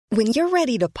When you're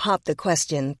ready to pop the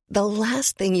question, the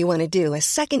last thing you want to do is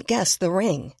second-guess the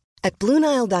ring. At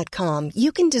BlueNile.com,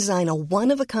 you can design a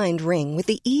one-of-a-kind ring with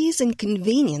the ease and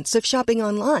convenience of shopping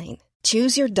online.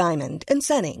 Choose your diamond and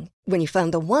setting. When you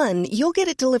find the one, you'll get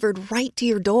it delivered right to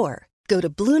your door. Go to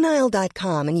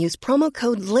BlueNile.com and use promo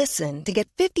code LISTEN to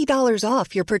get $50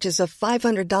 off your purchase of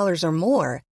 $500 or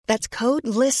more. That's code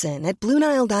LISTEN at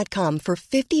BlueNile.com for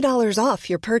 $50 off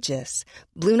your purchase.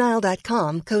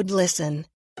 BlueNile.com, code LISTEN.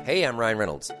 Hey, I'm Ryan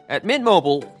Reynolds. At Mint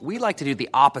Mobile, we like to do the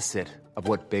opposite of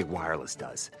what Big Wireless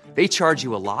does. They charge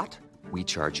you a lot, we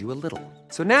charge you a little.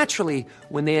 So naturally,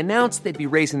 when they announced they'd be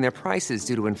raising their prices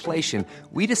due to inflation,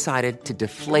 we decided to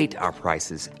deflate our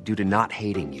prices due to not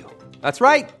hating you. That's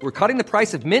right. We're cutting the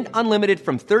price of Mint Unlimited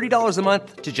from $30 a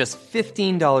month to just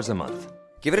 $15 a month.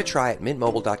 Give it a try at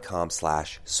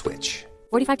mintmobile.com/switch.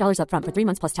 $45 up front for 3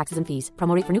 months plus taxes and fees.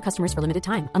 Promo rate for new customers for limited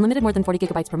time. Unlimited more than 40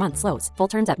 gigabytes per month. Slows full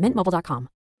terms at mintmobile.com.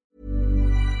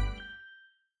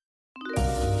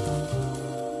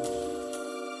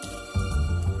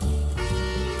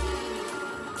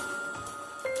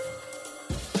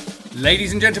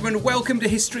 Ladies and gentlemen, welcome to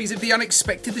Histories of the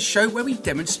Unexpected, the show where we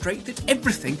demonstrate that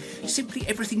everything, simply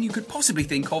everything you could possibly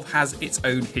think of, has its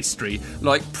own history.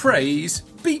 Like praise,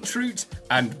 beetroot,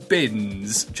 and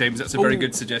bins. James, that's a very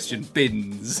good suggestion.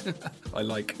 Bins. I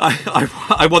like.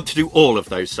 I want to do all of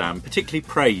those, Sam, particularly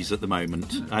praise at the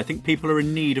moment. I think people are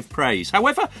in need of praise.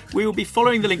 However, we will be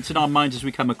following the links in our minds as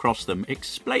we come across them,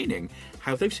 explaining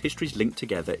how those histories link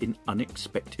together in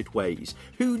unexpected ways.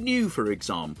 Who knew, for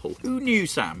example,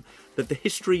 Sam, that the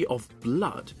history of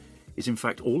blood is in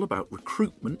fact all about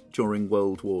recruitment during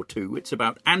World War II. It's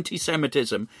about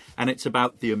anti-Semitism, and it's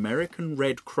about the American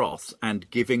Red Cross and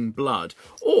giving blood.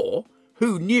 Or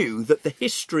who knew that the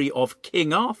history of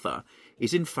King Arthur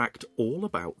is in fact all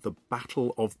about the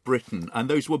Battle of Britain? And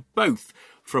those were both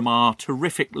from our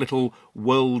terrific little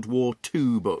World War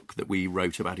II book that we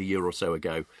wrote about a year or so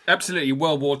ago. Absolutely,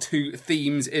 World War II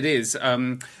themes it is.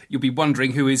 You'll be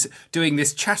wondering who is doing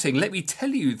this chatting. Let me tell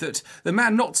you that the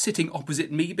man not sitting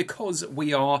opposite me, because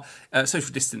we are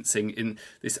social distancing in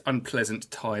this unpleasant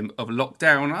time of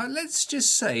lockdown, let's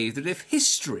just say that if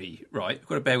history, right, you've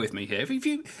got to bear with me here,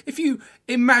 if you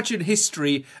imagine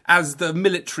history as the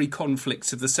military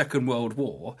conflicts of the Second World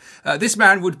War, this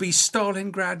man would be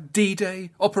Stalingrad, D-Day,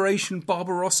 Operation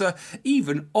Barbarossa,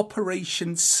 even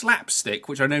Operation Slapstick,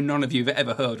 which I know none of you have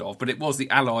ever heard of, but it was the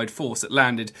Allied force that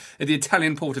landed at the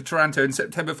Italian port of Taranto in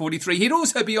September 43. He'd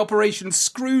also be Operation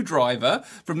Screwdriver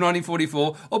from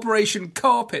 1944, Operation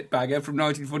Carpetbagger from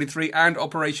 1943, and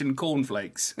Operation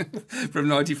Cornflakes from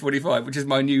 1945, which is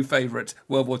my new favourite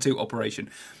World War II operation.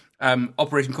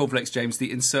 Operation Cornflakes, James,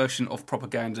 the insertion of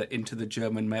propaganda into the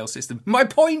German mail system. My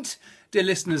point, dear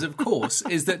listeners, of course,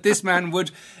 is that this man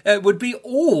would be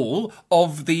all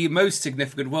of the most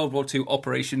significant World War II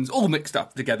operations all mixed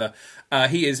up together.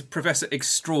 He is Professor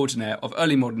Extraordinaire of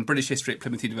Early Modern British History at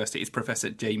Plymouth University. It's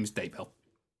Professor James Daybell.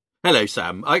 Hello,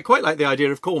 Sam. I quite like the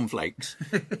idea of cornflakes.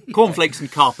 Cornflakes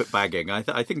and carpetbagging. I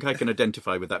think I can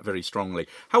identify with that very strongly.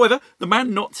 However, the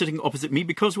man not sitting opposite me,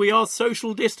 because we are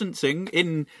social distancing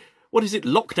in, what is it,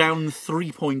 lockdown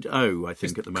 3.0, I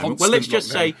think, at the moment. Well, let's just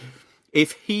say,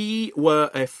 if he were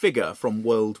a figure from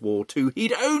World War II,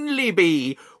 he'd only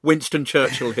be Winston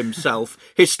Churchill himself,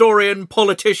 historian,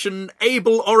 politician,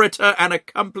 able orator and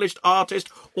accomplished artist,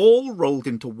 all rolled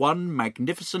into one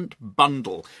magnificent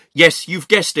bundle. Yes, you've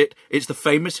guessed it, it's the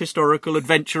famous historical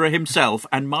adventurer himself,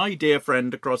 and my dear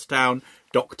friend across town,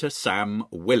 Dr. Sam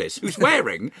Willis, who's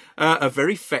wearing a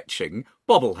very fetching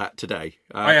bobble hat today.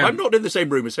 I'm not in the same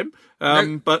room as him,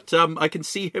 but I can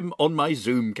see him on my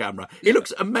Zoom camera. He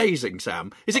looks amazing,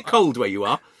 Sam. Is it cold where you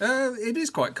are? It is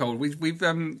quite cold. We've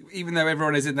even though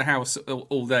everyone is in the house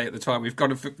all day at the time, we've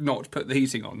got to not put the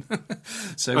heating on.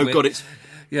 So God, it's...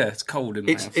 Yeah, it's cold in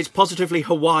the house. It's positively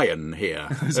Hawaiian here.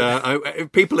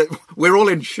 We're all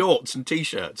in shorts and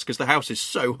T-shirts because the house is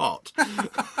so hot.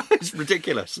 It's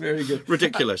ridiculous. Very good.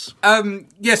 Ridiculous.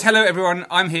 Yes, hello everyone.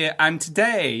 I'm here, and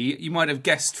today you might have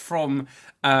guessed from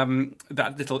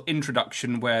that little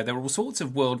introduction where there were all sorts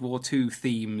of World War II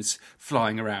themes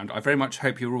flying around. I very much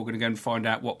hope you're all going to go and find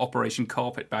out what Operation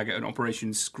Carpetbagger and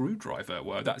Operation Screwdriver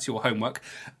were. That's your homework.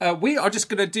 We are just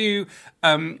going to do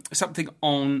something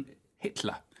on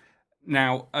Hitler.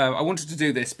 Now, I wanted to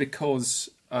do this because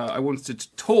I wanted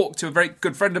to talk to a very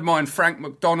good friend of mine, Frank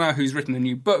McDonough, who's written a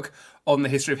new book on the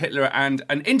history of Hitler, and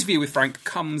an interview with Frank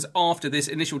comes after this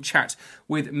initial chat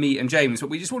with me and James. But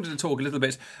we just wanted to talk a little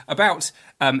bit about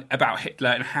Hitler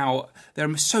and how there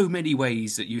are so many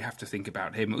ways that you have to think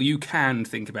about him, or you can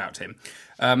think about him.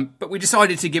 But we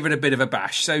decided to give it a bit of a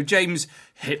bash. So, James,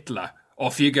 Hitler.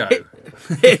 Off you go.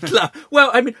 Hitler. Well,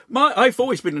 I mean, I've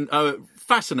always been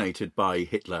fascinated by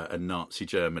Hitler and Nazi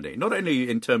Germany, not only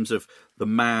in terms of the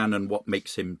man and what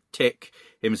makes him tick,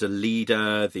 him as a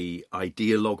leader, the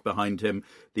ideologue behind him,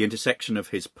 the intersection of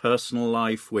his personal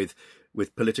life with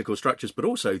political structures, but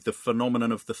also the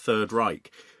phenomenon of the Third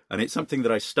Reich. And it's something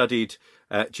that I studied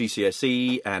at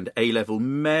GCSE and A-level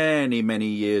many, many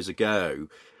years ago.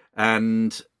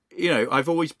 And, I've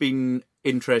always been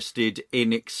interested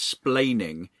in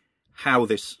explaining how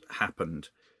this happened.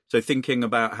 So thinking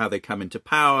about how they come into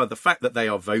power, the fact that they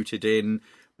are voted in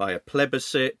by a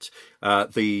plebiscite,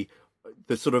 the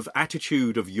sort of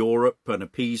attitude of Europe and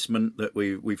appeasement that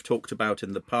we've talked about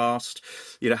in the past,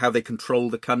 how they control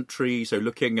the country. So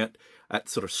looking at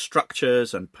sort of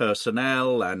structures and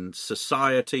personnel and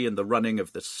society and the running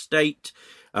of the state,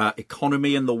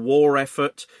 economy and the war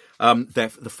effort,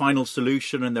 the final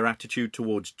solution and their attitude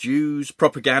towards Jews,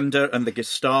 propaganda and the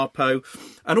Gestapo,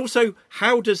 and also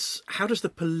how does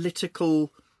the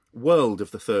political world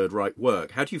of the Third Reich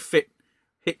work? How do you fit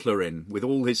Hitler in with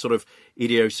all his sort of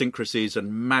idiosyncrasies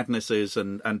and madnesses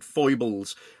and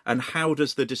foibles, and how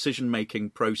does the decision-making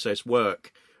process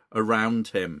work around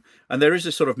him? And there is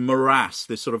this sort of morass,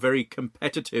 this sort of very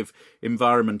competitive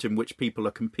environment in which people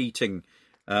are competing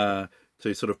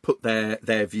to sort of put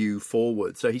their view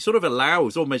forward. So he sort of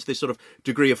allows almost this sort of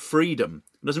degree of freedom.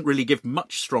 He doesn't really give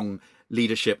much strong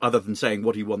leadership other than saying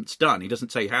what he wants done. He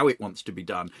doesn't say how it wants to be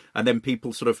done. And then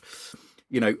people sort of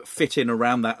fit in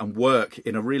around that and work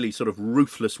in a really sort of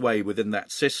ruthless way within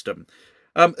that system.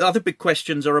 Other big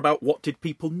questions are about what did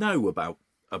people know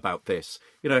about this?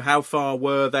 How far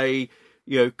were they,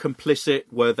 complicit?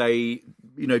 Were they,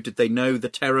 did they know the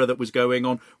terror that was going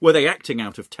on? Were they acting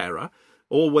out of terror,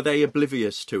 or were they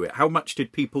oblivious to it? How much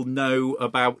did people know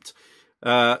about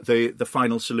the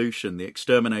final solution, the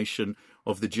extermination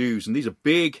of the Jews? And these are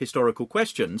big historical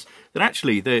questions that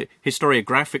actually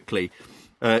historiographically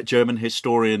German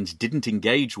historians didn't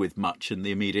engage with much in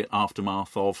the immediate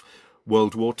aftermath of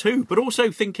World War II, but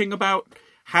also thinking about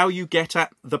how you get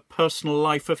at the personal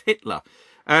life of Hitler.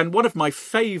 And one of my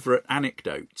favourite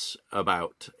anecdotes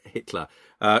about Hitler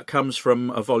comes from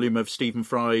a volume of Stephen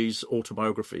Fry's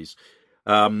autobiographies,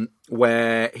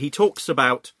 where he talks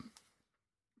about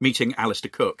meeting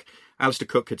Alistair Cooke. Alistair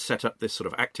Cooke had set up this sort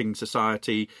of acting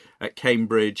society at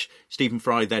Cambridge. Stephen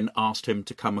Fry then asked him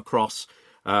to come across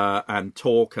and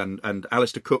talk, and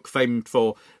Alistair Cooke, famed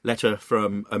for Letter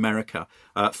from America,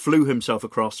 flew himself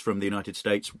across from the United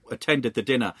States, attended the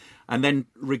dinner, and then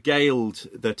regaled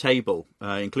the table,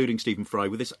 including Stephen Fry,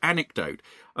 with this anecdote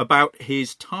about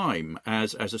his time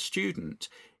as a student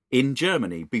in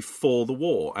Germany before the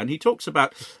war. And he talks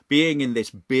about being in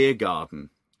this beer garden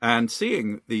and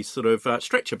seeing these sort of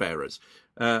stretcher bearers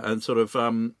and sort of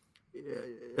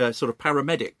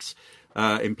paramedics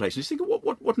in place. And you think,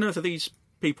 what on earth are these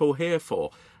people here for?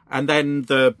 And then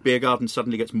the beer garden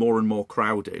suddenly gets more and more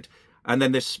crowded, and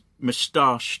then this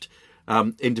moustached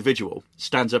individual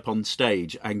stands up on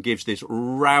stage and gives this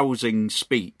rousing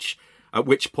speech, at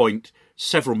which point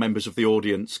several members of the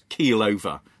audience keel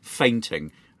over,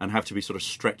 fainting, and have to be sort of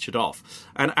stretchered off.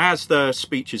 And as the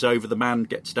speech is over, the man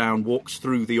gets down, walks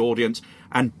through the audience,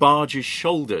 and barges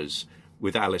shoulders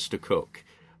with Alistair Cooke,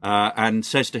 and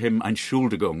says to him,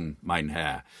 "Entschuldigung, mein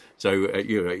Herr." So,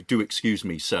 do excuse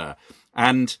me, sir.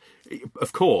 And,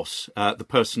 of course, the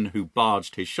person who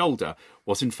barged his shoulder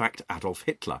was, in fact, Adolf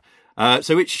Hitler.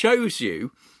 So it shows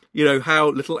you, how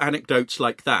little anecdotes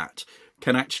like that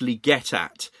can actually get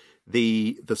at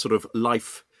the sort of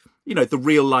life, the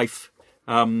real life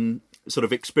sort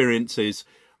of experiences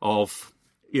of,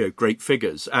 great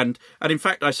figures. And in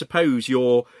fact, I suppose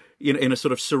you're, in a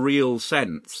sort of surreal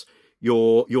sense,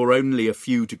 you're only a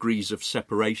few degrees of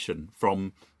separation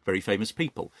from very famous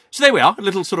people. So there we are, a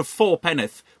little sort of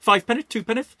fourpenneth, fivepenneth,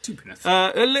 twopenneth? Twopenneth.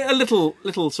 A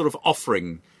little sort of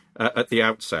offering at the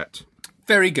outset.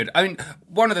 Very good. I mean,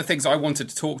 one of the things I wanted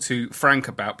to talk to Frank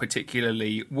about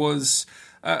particularly was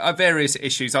various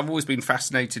issues. I've always been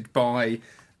fascinated by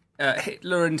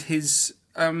Hitler and his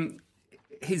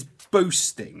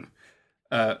boasting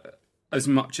as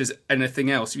much as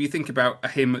anything else. If you think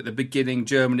about him at the beginning,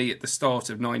 Germany at the start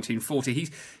of 1940,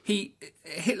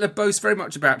 Hitler boasts very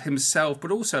much about himself, but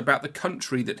also about the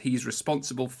country that he's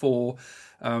responsible for.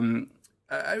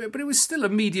 but it was still a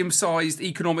medium-sized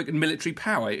economic and military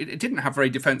power. It didn't have very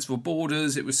defensible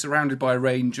borders. It was surrounded by a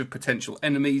range of potential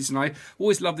enemies. And I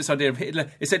always love this idea of Hitler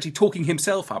essentially talking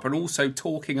himself up and also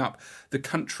talking up the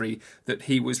country that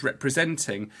he was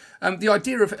representing. The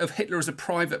idea of Hitler as a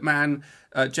private man,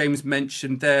 James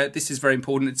mentioned there, this is very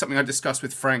important. It's something I discussed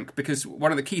with Frank, because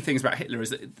one of the key things about Hitler is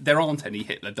that there aren't any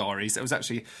Hitler diaries. It was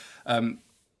actually,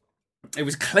 it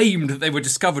was claimed that they were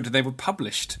discovered and they were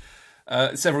published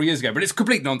several years ago, but it's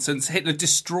complete nonsense. Hitler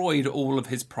destroyed all of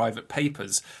his private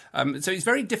papers. So it's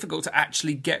very difficult to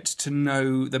actually get to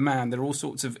know the man. There are all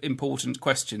sorts of important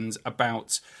questions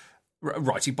about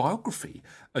writing biography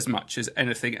as much as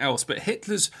anything else. But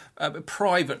Hitler's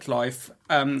private life,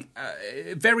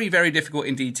 very, very difficult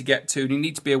indeed to get to. And you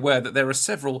need to be aware that there are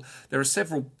several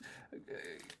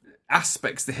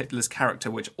aspects to Hitler's character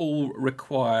which all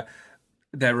require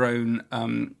their own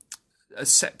a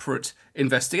separate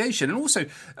investigation. And also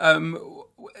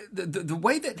the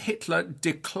way that Hitler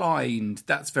declined,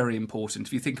 that's very important.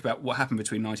 If you think about what happened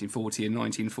between 1940 and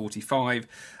 1945,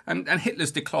 and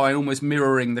Hitler's decline almost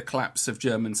mirroring the collapse of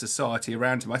German society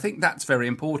around him, I think that's very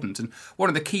important. And one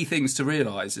of the key things to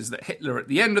realise is that Hitler at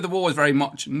the end of the war is very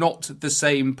much not the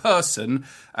same person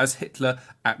as Hitler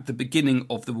at the beginning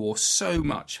of the war. So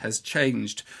much has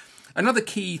changed. Another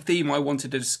key theme I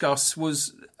wanted to discuss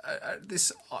was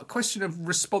this question of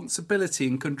responsibility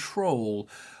and control,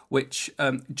 which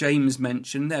James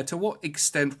mentioned there. To what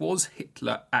extent was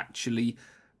Hitler actually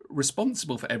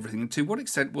responsible for everything? And to what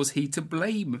extent was he to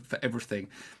blame for everything?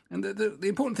 And the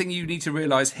important thing you need to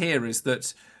realise here is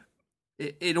that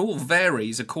it all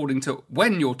varies according to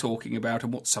when you're talking about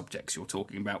and what subjects you're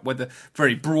talking about, whether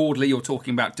very broadly you're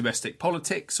talking about domestic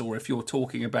politics, or if you're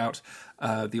talking about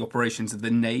the operations of the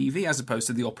Navy as opposed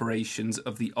to the operations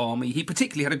of the Army. He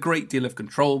particularly had a great deal of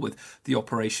control with the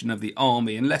operation of the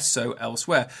Army and less so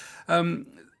elsewhere.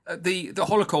 The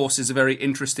Holocaust is a very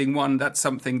interesting one. That's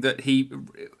something that he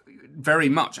very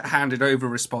much handed over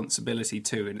responsibility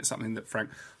to, and it's something that Frank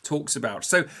talks about.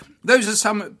 So those are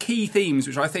some key themes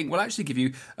which I think will actually give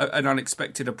you an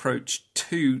unexpected approach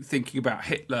to thinking about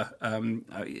Hitler.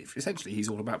 Essentially, he's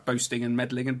all about boasting and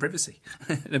meddling and privacy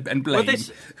and blame.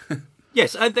 Well,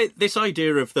 yes, this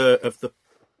idea of the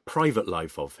private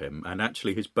life of him and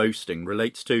actually his boasting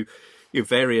relates to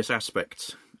various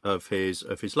aspects of his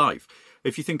life.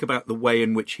 If you think about the way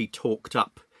in which he talked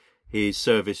up his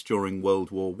service during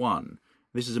World War One,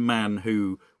 this is a man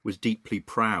who was deeply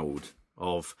proud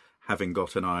of having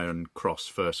got an Iron Cross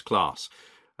First Class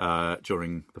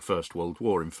during the First World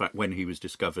War. In fact, when he was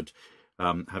discovered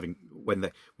when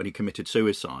he committed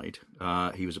suicide,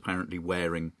 he was apparently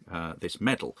wearing this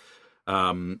medal,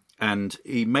 and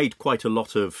he made quite a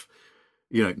lot of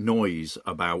noise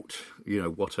about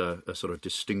what a sort of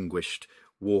distinguished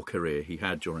war career he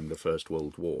had during the First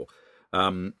World War.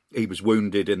 He was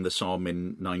wounded in the Somme in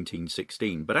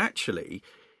 1916, but actually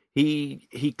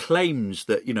he claims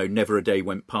that never a day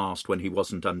went past when he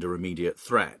wasn't under immediate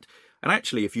threat. And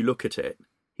actually, if you look at it,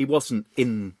 he wasn't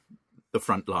in the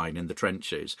front line in the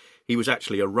trenches. He was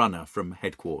actually a runner from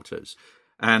headquarters.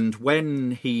 And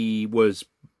when he was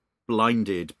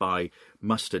blinded by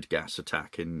mustard gas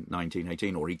attack in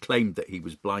 1918, or he claimed that he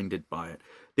was blinded by it,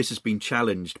 this has been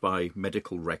challenged by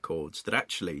medical records that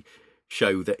actually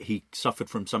show that he suffered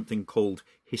from something called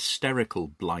hysterical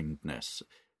blindness.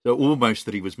 So almost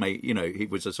that he was made, he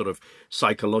was a sort of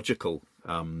psychological,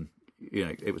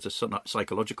 it was a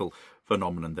psychological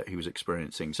phenomenon that he was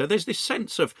experiencing. So there's this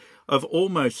sense of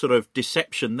almost sort of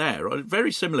deception there,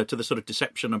 very similar to the sort of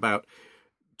deception about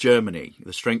Germany,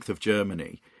 the strength of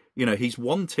Germany. He's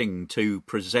wanting to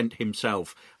present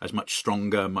himself as much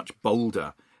stronger, much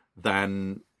bolder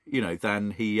than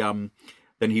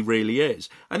he really is.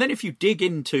 And then if you dig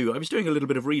into, I was doing a little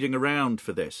bit of reading around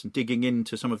for this and digging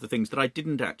into some of the things that I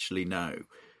didn't actually know,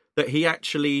 that he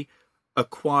actually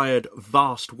acquired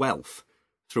vast wealth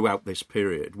throughout this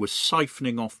period, was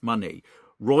siphoning off money,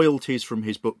 royalties from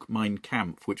his book Mein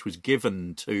Kampf, which was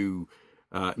given to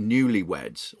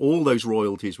newlyweds. All those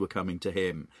royalties were coming to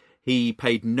him. He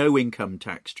paid no income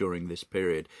tax during this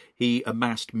period. He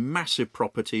amassed massive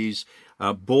properties,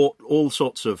 bought all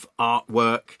sorts of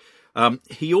artwork.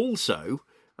 He also,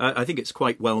 I think it's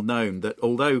quite well known that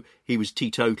although he was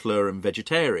teetotaler and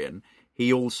vegetarian,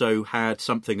 he also had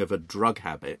something of a drug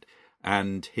habit,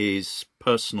 and his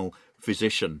personal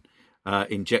physician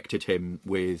injected him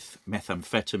with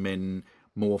methamphetamine,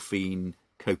 morphine,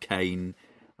 cocaine,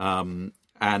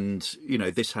 and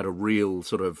this had a real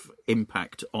sort of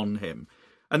impact on him.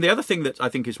 And the other thing that I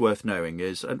think is worth knowing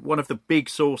is, and one of the big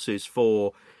sources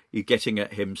for you getting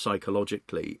at him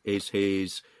psychologically, is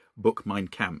his book Mein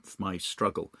Kampf, My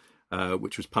Struggle,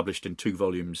 which was published in 2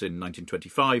 volumes in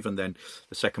 1925 and then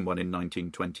the second one in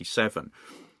 1927.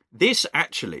 This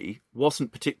actually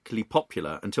wasn't particularly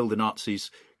popular until the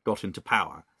Nazis got into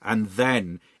power, and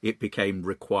then it became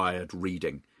required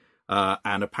reading.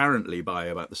 And apparently by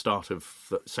about the start of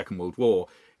the Second World War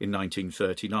in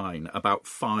 1939, about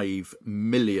 5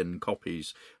 million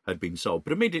copies had been sold.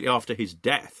 But immediately after his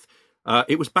death,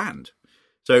 it was banned.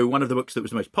 So one of the books that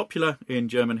was most popular in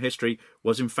German history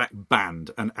was in fact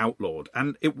banned and outlawed.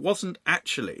 And it wasn't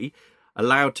actually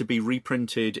allowed to be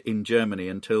reprinted in Germany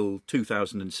until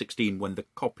 2016 when the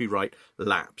copyright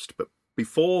lapsed. But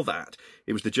before that,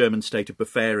 it was the German state of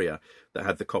Bavaria that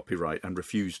had the copyright and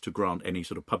refused to grant any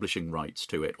sort of publishing rights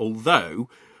to it. Although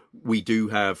we do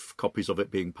have copies of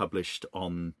it being published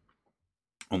on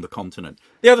the continent.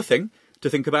 The other thing to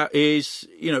think about is,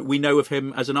 we know of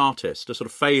him as an artist, a sort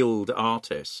of failed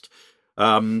artist.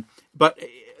 But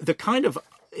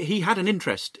he had an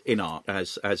interest in art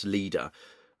as leader.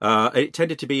 It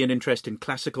tended to be an interest in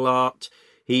classical art.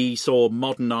 He saw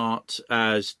modern art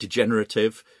as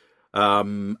degenerative,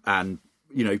 and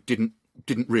didn't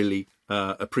really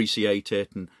appreciate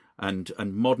it. And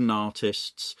modern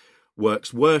artists'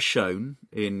 works were shown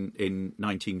in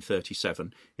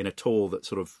 1937 in a tour that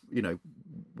sort of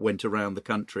went around the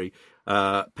country.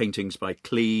 Paintings by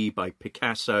Klee, by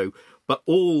Picasso, but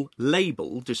all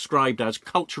labelled, described as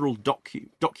cultural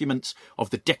documents of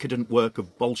the decadent work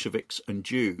of Bolsheviks and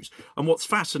Jews. And what's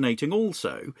fascinating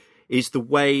also is the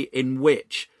way in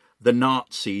which the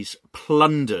Nazis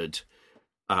plundered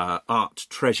art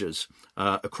treasures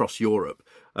across Europe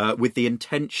with the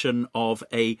intention of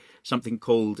something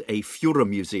called a Führer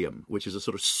Museum, which is a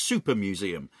sort of super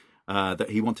museum that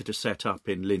he wanted to set up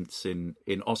in Linz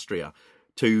in Austria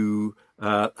to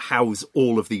house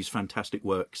all of these fantastic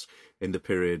works in the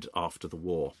period after the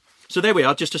war. So there we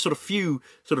are, just a sort of few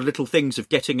sort of little things of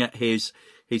getting at his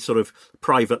sort of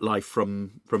private life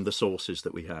from the sources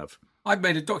that we have. I've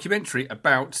made a documentary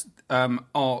about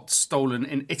art stolen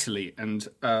in Italy and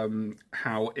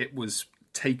how it was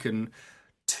taken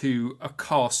to a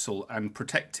castle and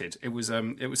protected. It was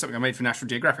something I made for National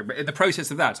Geographic. But in the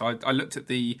process of that, I looked at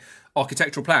the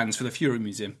architectural plans for the Führer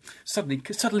Museum.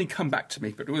 Suddenly come back to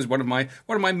me, but it was one of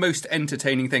my most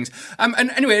entertaining things.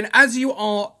 And anyway, and as you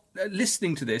are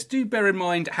listening to this, do bear in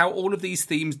mind how all of these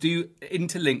themes do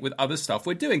interlink with other stuff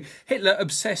we're doing. Hitler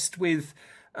obsessed with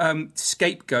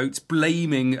scapegoats,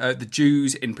 blaming the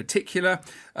Jews in particular.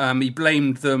 He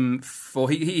blamed them for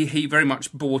he very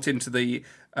much bought into the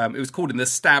it was called the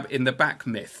stab in the back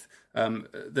myth.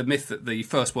 The myth that the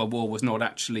First World War was not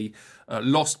actually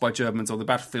lost by Germans on the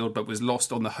battlefield, but was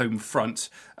lost on the home front,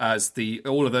 as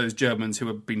all of those Germans who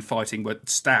had been fighting were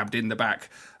stabbed in the back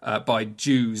by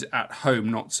Jews at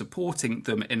home, not supporting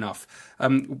them enough.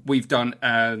 We've done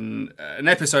an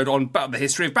episode on the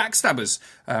history of backstabbers.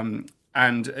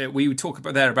 And we would talk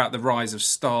about the rise of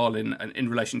Stalin and in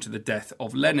relation to the death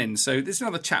of Lenin. So there's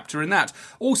another chapter in that.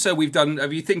 Also, we've done.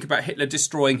 If you think about Hitler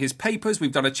destroying his papers,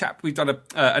 we've done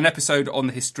an episode on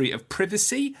the history of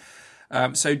privacy.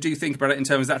 So do think about it in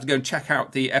terms of that. To go and check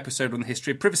out the episode on the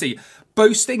history of privacy.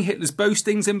 Boasting, Hitler's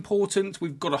boasting's important.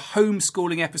 We've got a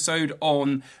homeschooling episode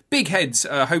on big heads,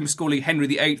 homeschooling Henry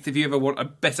VIII. If you ever want a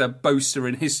better boaster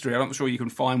in history, I'm not sure you can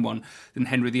find one than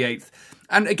Henry VIII.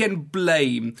 And again,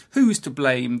 blame. Who's to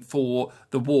blame for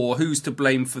the war? Who's to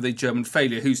blame for the German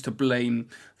failure? Who's to blame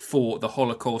for the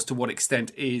Holocaust? To what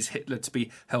extent is Hitler to be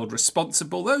held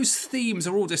responsible? Those themes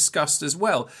are all discussed as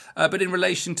well. But in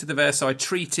relation to the Versailles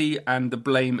Treaty and the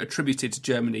blame attributed to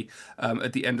Germany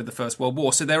at the end of the First World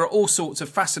War. So there are all sorts of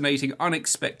fascinating,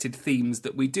 unexpected themes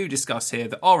that we do discuss here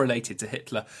that are related to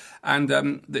Hitler and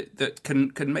that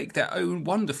can make their own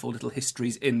wonderful little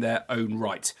histories in their own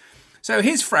right. So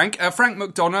here's Frank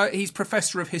McDonough. He's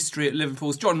Professor of History at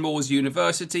Liverpool's John Moores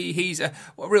University. He's a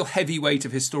real heavyweight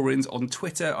of historians on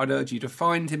Twitter. I'd urge you to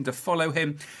find him, to follow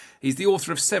him. He's the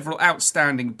author of several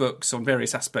outstanding books on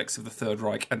various aspects of the Third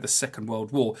Reich and the Second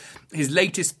World War. His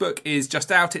latest book is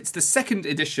just out. It's the second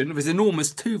edition of his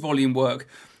enormous 2-volume work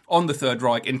on the Third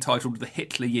Reich entitled The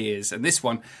Hitler Years. And this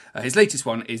one, his latest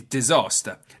one, is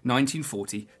Disaster,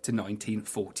 1940 to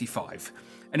 1945.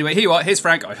 Anyway, here you are. Here's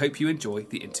Frank. I hope you enjoy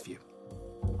the interview.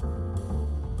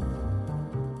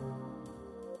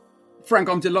 Frank,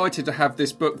 I'm delighted to have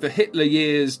this book, The Hitler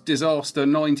Years, Disaster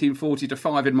 1940 to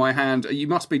 5 in my hand. You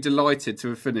must be delighted to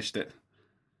have finished it.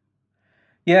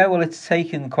 Yeah, well, it's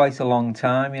taken quite a long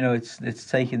time.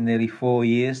 It's taken nearly 4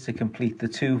 years to complete the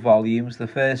 2 volumes. The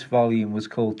first volume was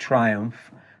called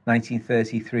Triumph,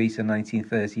 1933 to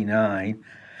 1939.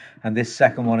 And this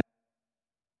second one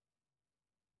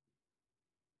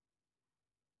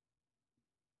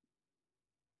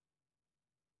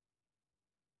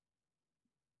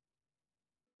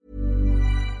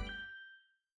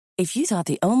If you thought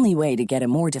the only way to get a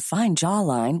more defined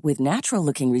jawline with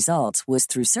natural-looking results was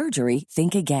through surgery,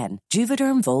 think again.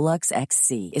 Juvederm Volux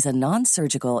XC is a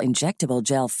non-surgical injectable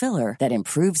gel filler that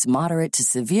improves moderate to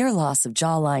severe loss of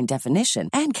jawline definition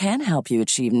and can help you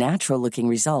achieve natural-looking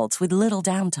results with little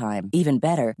downtime. Even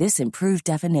better, this improved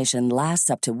definition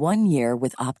lasts up to 1 year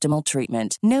with optimal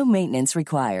treatment. No maintenance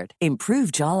required.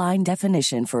 Improve jawline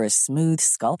definition for a smooth,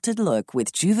 sculpted look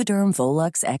with Juvederm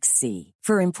Volux XC.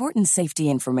 For important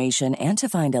safety information and to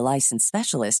find a licensed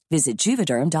specialist, visit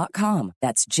Juvederm.com.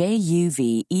 That's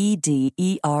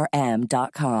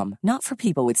JUVEDERM.com. Not for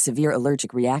people with severe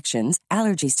allergic reactions,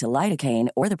 allergies to lidocaine,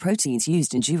 or the proteins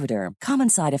used in Juvederm. Common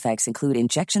side effects include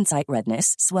injection site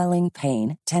redness, swelling,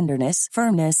 pain, tenderness,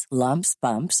 firmness, lumps,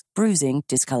 bumps, bruising,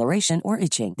 discoloration, or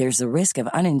itching. There's a risk of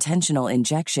unintentional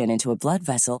injection into a blood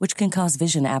vessel, which can cause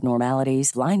vision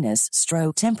abnormalities, blindness,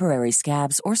 stroke, temporary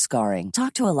scabs, or scarring.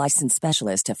 Talk to a licensed specialist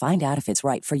to find out if it's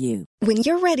right for you. When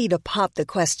you're ready to pop the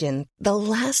question, the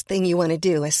last thing you want to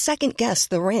do is second-guess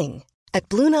the ring. At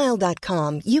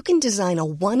BlueNile.com, you can design a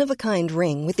one-of-a-kind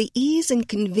ring with the ease and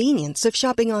convenience of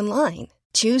shopping online.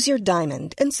 Choose your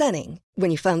diamond and setting.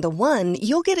 When you find the one,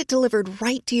 you'll get it delivered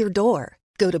right to your door.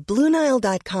 Go to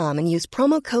BlueNile.com and use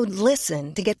promo code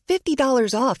LISTEN to get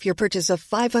 $50 off your purchase of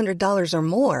 $500 or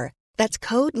more. That's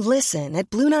code LISTEN at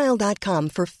BlueNile.com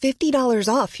for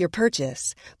 $50 off your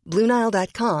purchase.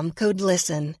 BlueNile.com, code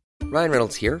LISTEN. Ryan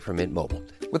Reynolds here from Mint Mobile.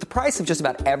 With the price of just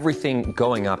about everything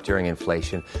going up during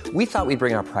inflation, we thought we'd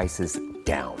bring our prices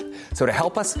down. So to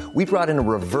help us, we brought in a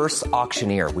reverse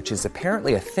auctioneer, which is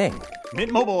apparently a thing.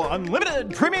 Mint Mobile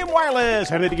Unlimited Premium Wireless.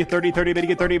 How to get 30, 30, bit to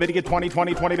get 30, bit to get 20,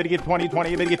 20, 20, bit to get 20,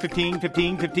 20, bit to get 15,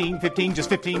 15, 15, 15, just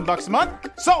 $15 a month?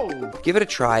 Sold! Give it a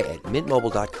try at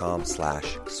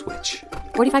mintmobile.com/switch.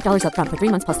 $45 up front for 3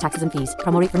 months plus taxes and fees.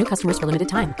 Promo rate for new customers for limited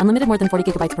time. Unlimited more than 40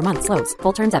 gigabytes per month. Slows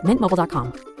full terms at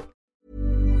mintmobile.com.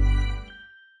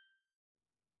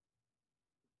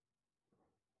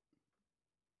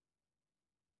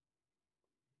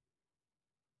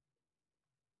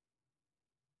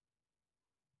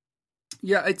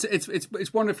 Yeah,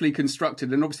 it's wonderfully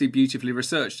constructed and obviously beautifully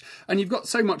researched. And you've got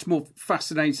so much more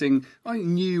fascinating,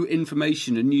 new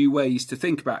information and new ways to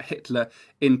think about Hitler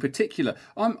in particular.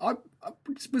 I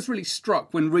was really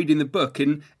struck when reading the book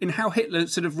in how Hitler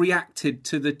sort of reacted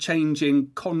to the changing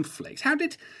conflict. How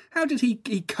did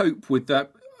he cope with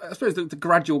that? I suppose the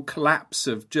gradual collapse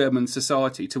of German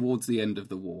society towards the end of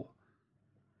the war.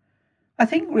 I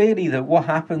think really that what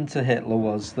happened to Hitler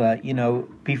was that,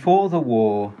 before the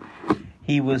war,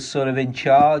 he was sort of in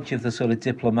charge of the sort of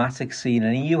diplomatic scene,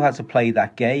 and he knew how to play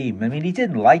that game. I mean, he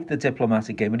didn't like the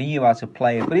diplomatic game, and he knew how to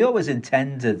play it, but he always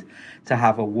intended to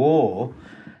have a war.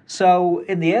 So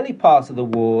in the early part of the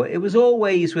war, it was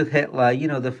always with Hitler,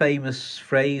 the famous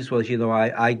phrase was,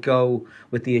 I go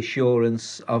with the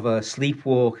assurance of a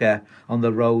sleepwalker on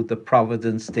the road that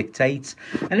Providence dictates.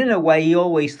 And in a way, he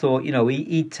always thought,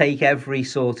 he'd take every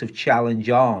sort of challenge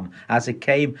on as it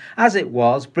came. As it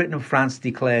was, Britain and France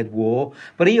declared war,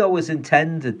 but he always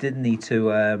intended, didn't he,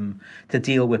 to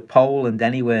deal with Poland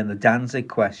anyway in the Danzig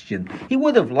question. He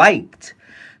would have liked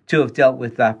to have dealt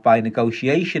with that by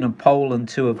negotiation, and Poland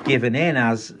to have given in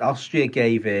as Austria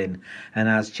gave in and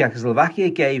as Czechoslovakia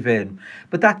gave in.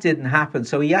 But that didn't happen,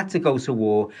 so he had to go to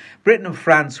war. Britain and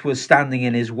France was standing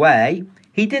in his way.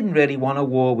 He didn't really want a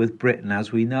war with Britain,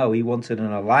 as we know. He wanted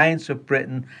an alliance with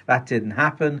Britain. That didn't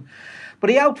happen. But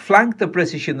he outflanked the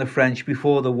British and the French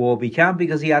before the war began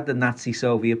because he had the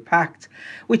Nazi-Soviet pact,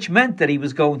 which meant that he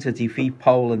was going to defeat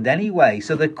Poland anyway.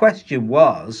 So the question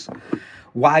was,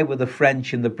 why were the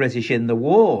French and the British in the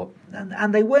war?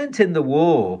 And they weren't in the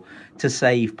war to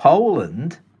save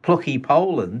Poland, plucky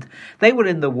Poland. They were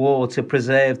in the war to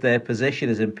preserve their position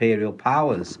as imperial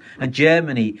powers. And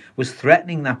Germany was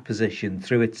threatening that position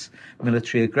through its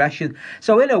military aggression.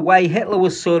 So in a way, Hitler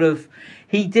was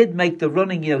he did make the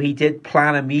running. He did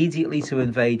plan immediately to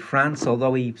invade France,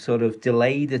 although he sort of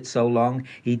delayed it so long.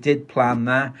 He did plan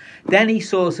that. Then he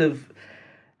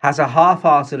has a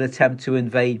half-hearted attempt to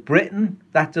invade Britain.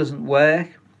 That doesn't work.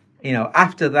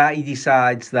 After that, he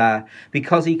decides that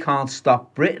because he can't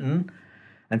stop Britain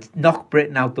and knock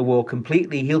Britain out the war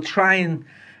completely, he'll try and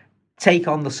take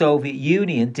on the Soviet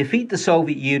Union, defeat the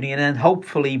Soviet Union, and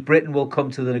hopefully Britain will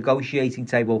come to the negotiating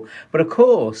table. But of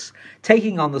course,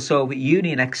 taking on the Soviet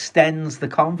Union extends the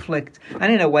conflict,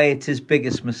 and in a way it's his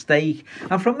biggest mistake.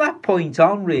 And from that point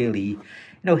on, really,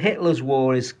 Hitler's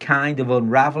war is kind of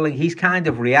unraveling. He's kind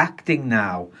of reacting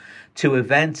now to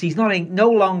events. He's no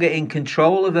longer in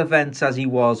control of events as he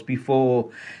was before,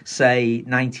 say,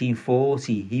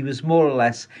 1940. He was more or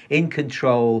less in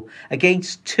control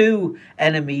against two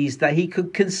enemies that he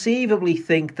could conceivably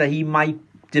think that he might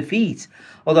defeat.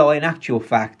 Although in actual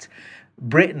fact,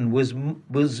 Britain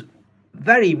was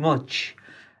very much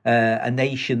a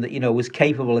nation that, was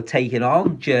capable of taking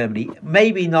on Germany,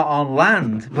 maybe not on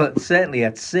land, but certainly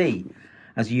at sea,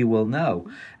 as you will know.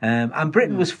 And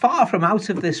Britain was far from out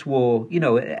of this war. In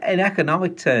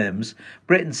economic terms,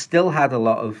 Britain still had a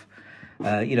lot of,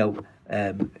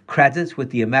 credit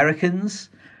with the Americans,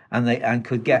 and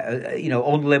could get,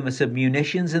 unlimited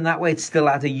munitions in that way. It still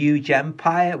had a huge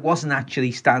empire. It wasn't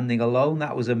actually standing alone.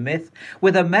 That was a myth.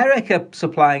 With America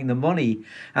supplying the money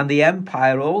and the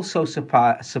empire also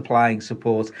supplying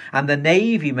support, and the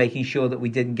Navy making sure that we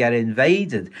didn't get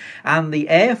invaded, and the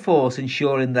Air Force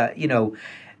ensuring that,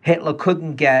 Hitler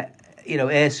couldn't get,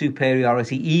 air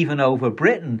superiority even over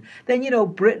Britain, then,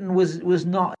 Britain was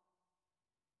not.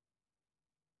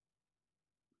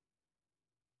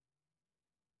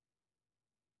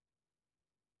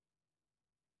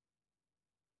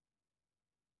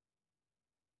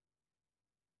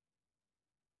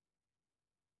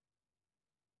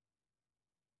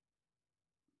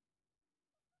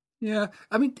 Yeah,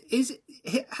 I mean,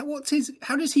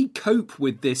 how does he cope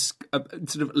with this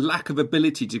sort of lack of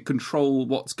ability to control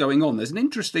what's going on? There's an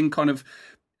interesting kind of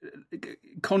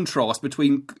contrast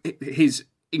between his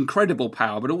incredible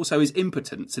power, but also his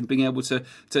impotence and being able to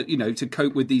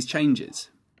cope with these changes.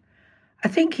 I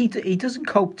think he doesn't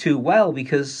cope too well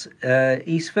because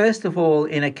he's first of all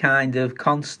in a kind of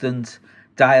constant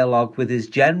dialogue with his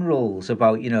generals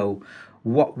about,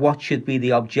 what should be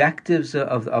the objectives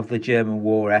of the German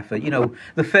war effort.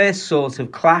 The first sort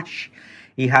of clash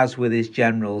he has with his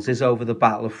generals is over the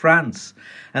Battle of France,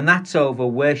 and that's over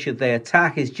where should they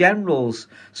attack. His generals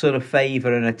sort of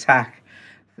favour an attack,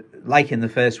 like in the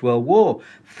First World War,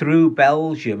 through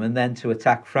Belgium and then to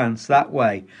attack France that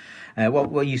way.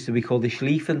 What used to be called the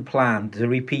Schlieffen Plan, to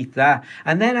repeat that.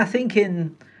 And then I think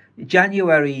in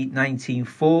January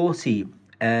 1940,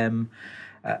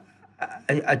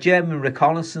 a German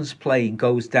reconnaissance plane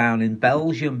goes down in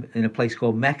Belgium in a place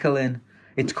called Mechelen.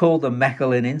 It's called the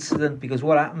Mechelen incident because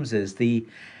what happens is the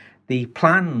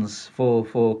plans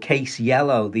for Case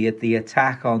Yellow, the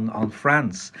attack on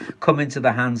France, come into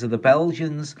the hands of the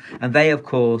Belgians, and they, of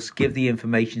course, give the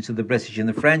information to the British and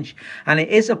the French, and it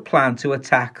is a plan to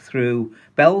attack through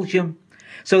Belgium.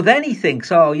 So then he thinks,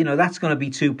 that's going to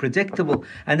be too predictable.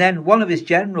 And then one of his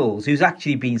generals, who's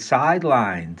actually been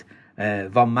sidelined,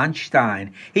 von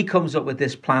Manstein, he comes up with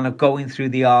this plan of going through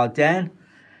the Ardennes,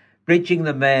 bridging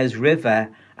the Meuse River,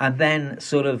 and then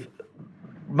sort of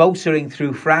motoring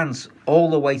through France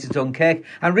all the way to Dunkirk,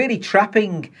 and really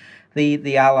trapping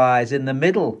the Allies in the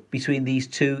middle between these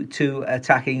two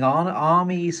attacking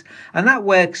armies. And that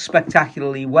works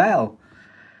spectacularly well.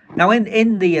 Now,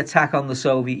 in the attack on the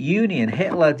Soviet Union,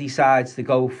 Hitler decides to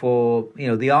go for,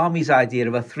 the army's idea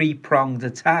of a three-pronged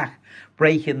attack,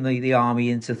 breaking the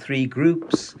army into three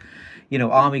groups,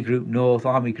 Army Group North,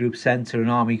 Army Group Centre,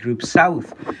 and Army Group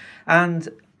South. And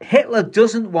Hitler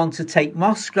doesn't want to take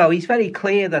Moscow. He's very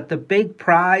clear that the big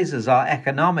prizes are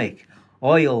economic,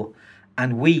 oil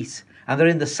and wheat, and they're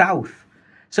in the south.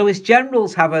 So his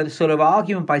generals have a sort of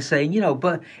argument by saying,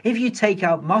 but if you take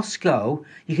out Moscow,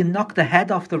 you can knock the head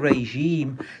off the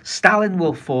regime, Stalin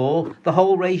will fall, the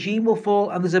whole regime will fall,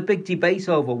 and there's a big debate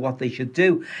over what they should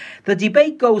do. The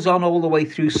debate goes on all the way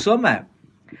through summer,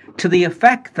 to the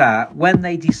effect that when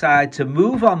they decide to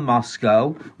move on Moscow,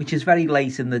 which is very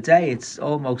late in the day, it's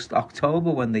almost October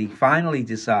when they finally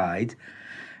decide,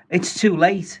 it's too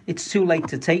late. It's too late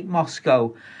to take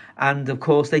Moscow. And of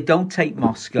course, they don't take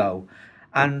Moscow.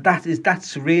 And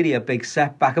that's really a big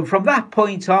setback. And from that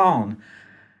point on,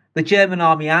 the German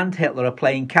army and Hitler are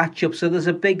playing catch-up. So there's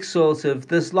a big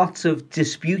there's lots of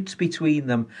disputes between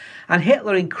them. And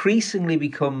Hitler increasingly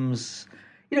becomes,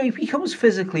 he becomes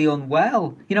physically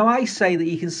unwell. I say that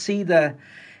you can see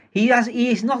he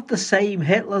is not the same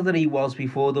Hitler that he was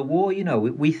before the war.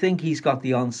 We think he's got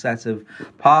the onset of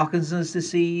Parkinson's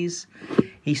disease.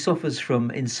 He suffers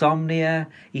from insomnia.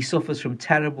 He suffers from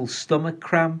terrible stomach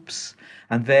cramps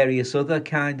and various other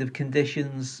kind of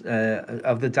conditions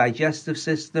of the digestive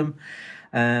system.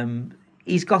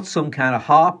 He's got some kind of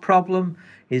heart problem.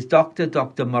 His doctor,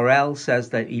 Dr. Morel, says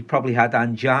that he probably had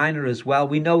angina as well.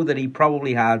 We know that he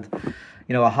probably had,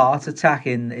 a heart attack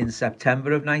in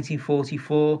September of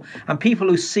 1944, and people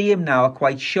who see him now are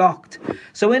quite shocked.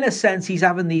 So in a sense, he's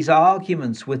having these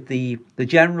arguments with the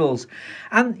generals,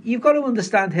 and you've got to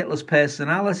understand Hitler's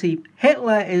personality.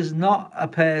 Hitler is not a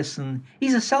person;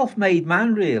 he's a self-made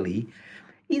man, really.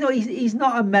 He's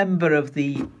not a member of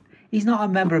the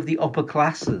upper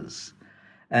classes.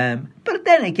 But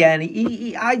then again,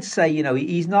 I'd say,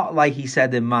 he's not like he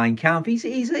said in Mein Kampf. He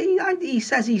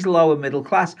says he's lower middle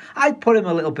class. I'd put him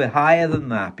a little bit higher than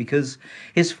that, because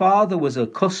his father was a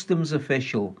customs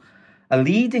official, a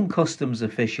leading customs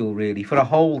official, really, for a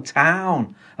whole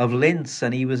town of Linz,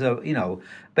 and he was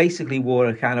basically wore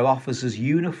a kind of officer's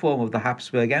uniform of the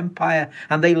Habsburg Empire,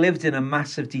 and they lived in a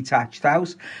massive detached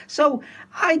house. So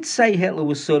I'd say Hitler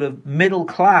was sort of middle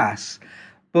class,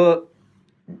 but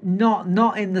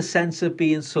not in the sense of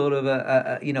being sort of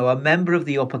a member of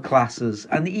the upper classes.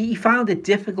 And he found it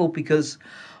difficult because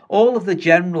all of the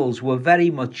generals were very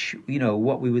much,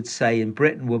 what we would say in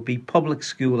Britain would be public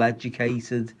school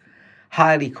educated,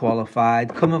 highly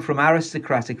qualified, coming from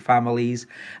aristocratic families.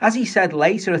 As he said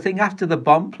later, I think after the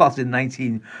bomb plot in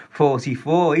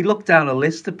 1944, he looked down a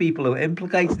list of people who were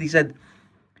implicated. He said,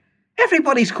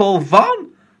 everybody's called Von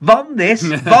this,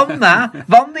 Von that,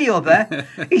 Von the other.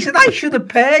 He said, I should have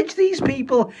purged these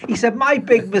people. He said, my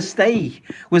big mistake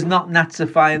was not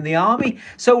Nazifying the army.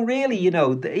 So really,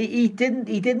 he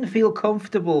didn't feel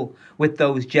comfortable with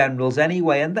those generals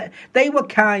anyway. And they were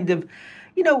kind of,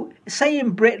 say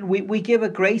in Britain, we give a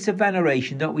greater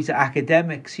veneration, don't we, to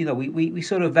academics. We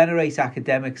sort of venerate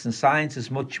academics and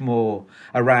scientists much more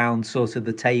around sort of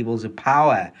the tables of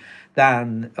power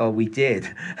than we did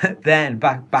then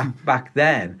back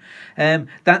then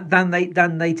than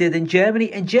they did in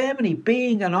Germany. In Germany,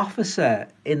 being an officer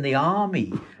in the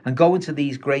army and going to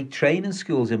these great training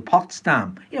schools in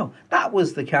Potsdam, that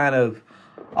was the kind of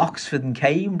Oxford and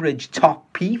Cambridge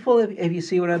top people, if you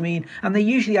see what I mean. And they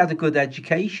usually had a good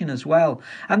education as well.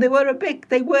 And they were a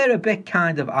bit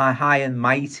kind of high and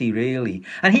mighty, really.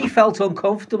 And he felt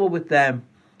uncomfortable with them.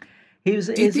 Do you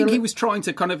think he was trying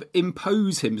to kind of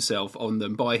impose himself on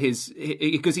them by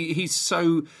because he's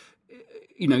so,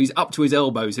 he's up to his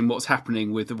elbows in what's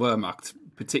happening with the Wehrmacht,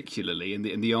 particularly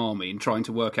in the army, and trying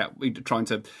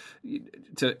to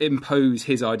impose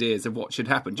his ideas of what should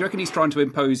happen? Do you reckon he's trying to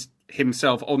impose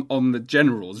himself on the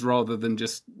generals rather than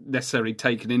just necessarily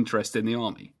take an interest in the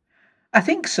army? I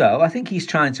think so. I think he's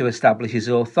trying to establish his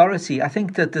authority. I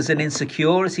think that there's an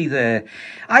insecurity there.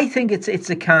 I think it's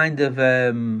a kind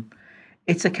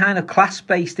of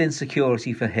class-based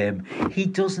insecurity for him. He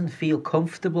doesn't feel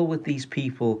comfortable with these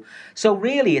people. So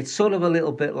really, it's sort of a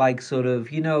little bit like sort of,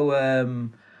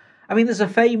 there's a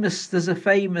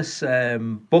famous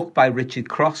book by Richard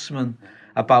Crossman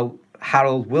about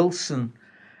Harold Wilson.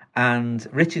 And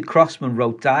Richard Crossman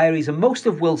wrote diaries, and most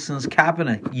of Wilson's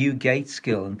cabinet, Hugh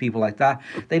Gateskill and people like that,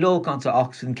 they'd all gone to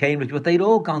Oxford and Cambridge, but they'd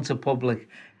all gone to public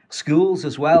schools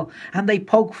as well, and they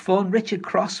poke fun. Richard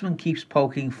Crossman keeps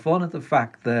poking fun at the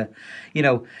fact that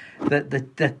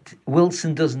that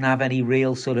Wilson doesn't have any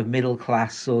real sort of middle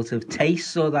class sort of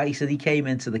tastes or that. He said he came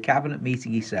into the cabinet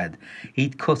meeting, he said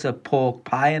he'd cut a pork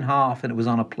pie in half and it was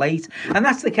on a plate. And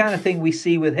that's the kind of thing we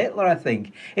see with Hitler. I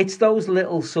think it's those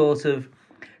little sort of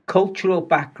cultural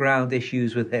background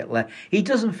issues with Hitler. He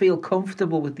doesn't feel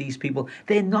comfortable with these people.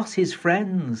 They're not his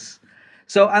friends.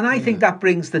 So, and I think that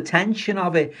brings the tension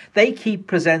of it. They keep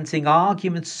presenting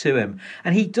arguments to him,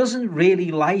 and he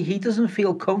doesn't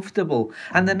feel comfortable.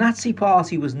 And the Nazi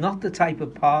Party was not the type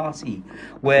of party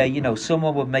where,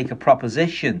 someone would make a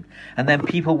proposition and then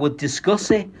people would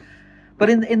discuss it. But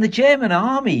in the German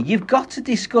army, you've got to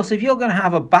discuss, if you're going to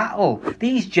have a battle,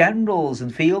 these generals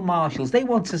and field marshals, they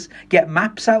want to get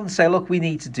maps out and say, look, we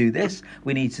need to do this,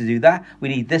 we need to do that, we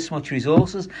need this much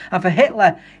resources. And for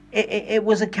Hitler, it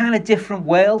was a kind of different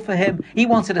world for him. He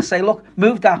wanted to say, look,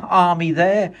 move that army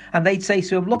there. And they'd say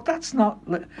to him, look, that's not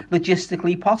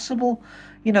logistically possible,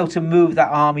 to move that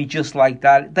army just like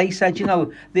that. They said,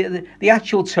 the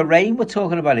actual terrain we're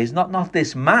talking about is not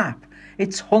this map.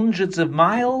 It's hundreds of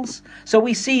miles. So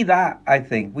we see that, I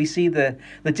think. We see the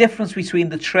difference between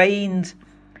the trained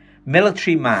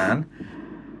military man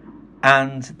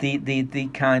and the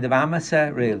kind of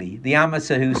amateur, really. The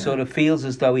amateur who sort of feels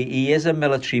as though he is a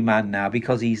military man now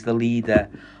because he's the leader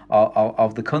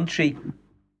of the country.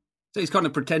 So he's kind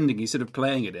of pretending, he's sort of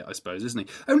playing at it, I suppose, isn't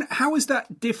he? And how is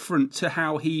that different to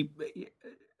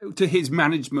to his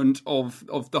management of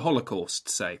the Holocaust,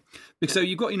 say? Because so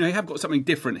you have got something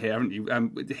different here, haven't you?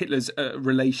 Hitler's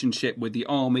relationship with the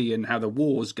army and how the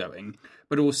war's going,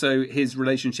 but also his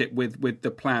relationship with the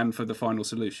plan for the final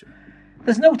solution.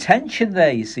 There's no tension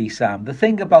there, you see, Sam. The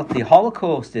thing about the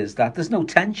Holocaust is that there's no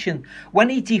tension. When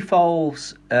he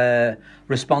devolves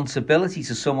responsibility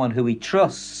to someone who he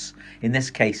trusts, in this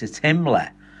case it's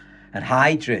Himmler and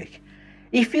Heydrich,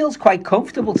 he feels quite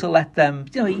comfortable to let them,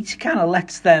 he kind of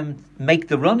lets them make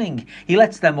the running. He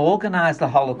lets them organise the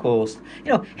Holocaust.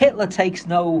 Hitler takes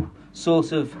no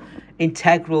sort of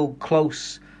integral,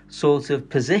 close sort of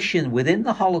position within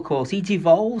the Holocaust. He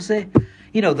devolves it.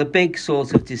 The big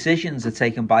sort of decisions are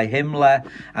taken by Himmler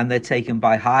and they're taken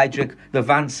by Heydrich. The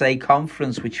Wannsee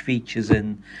Conference, which features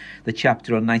in the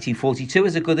chapter on 1942,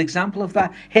 is a good example of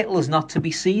that. Hitler's not to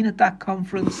be seen at that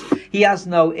conference. He has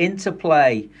no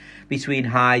interplay between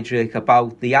Heydrich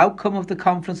about the outcome of the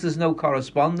conference. There's no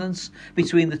correspondence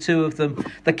between the two of them.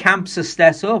 The camps are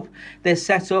set up. They're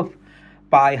set up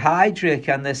by Heydrich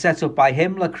and they're set up by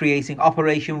Himmler, creating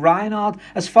Operation Reinhard.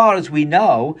 As far as we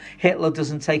know, Hitler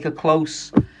doesn't take a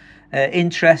close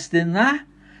interest in that.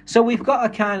 So we've got a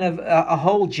kind of a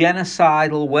whole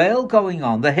genocidal wail going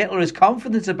on that Hitler is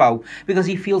confident about because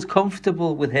he feels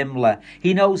comfortable with Himmler.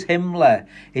 He knows Himmler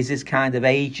is his kind of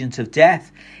agent of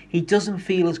death. He doesn't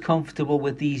feel as comfortable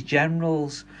with these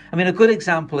generals. I mean, a good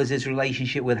example is his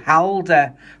relationship with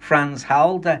Halder, Franz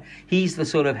Halder. He's the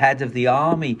sort of head of the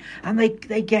army. And they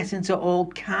get into all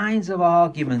kinds of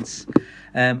arguments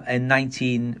in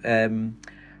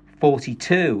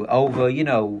 1942 over,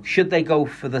 should they go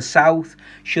for the south?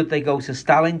 Should they go to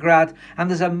Stalingrad? And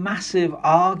there's a massive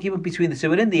argument between the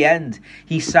two. And in the end,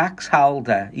 he sacks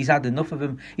Halder. He's had enough of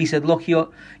him. He said, look,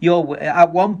 you're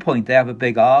at one point, they have a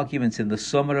big argument in the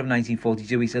summer of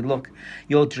 1942. He said, look,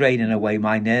 you're draining away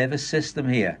my nervous system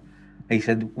here. He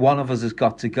said, one of us has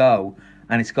got to go,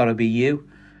 and it's got to be you.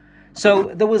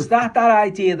 So there was that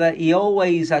idea that he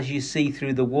always, as you see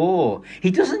through the war,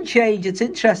 he doesn't change. It's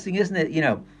interesting, isn't it?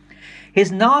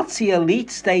 His Nazi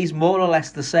elite stays more or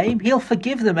less the same. He'll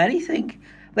forgive them anything.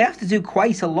 They have to do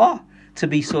quite a lot to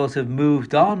be sort of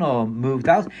moved on or moved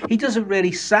out. He doesn't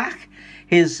really sack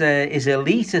his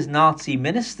elite, his Nazi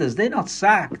ministers. They're not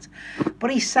sacked.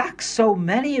 But he sacks so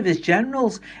many of his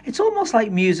generals. It's almost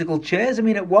like musical chairs. I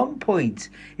mean, at one point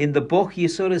in the book, you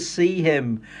sort of see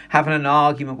him having an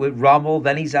argument with Rommel,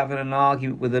 then he's having an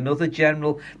argument with another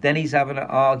general, then he's having an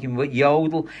argument with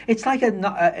Jodl. It's like a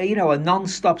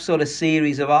non-stop sort of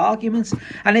series of arguments.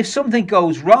 And if something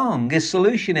goes wrong, his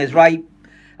solution is, right,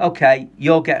 okay,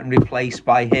 you're getting replaced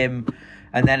by him.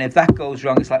 And then if that goes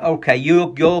wrong, it's like, okay,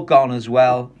 you're gone as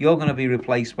well. You're going to be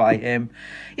replaced by him.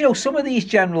 Some of these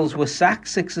generals were sacked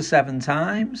 6 or 7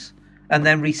 times and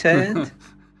then returned.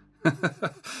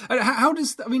 How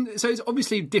does, so it's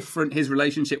obviously different, his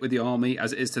relationship with the army,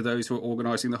 as it is to those who are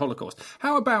organising the Holocaust.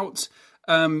 How about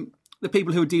the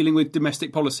people who are dealing with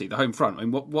domestic policy, the home front? I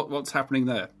mean, what's happening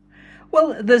there?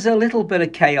 Well, there's a little bit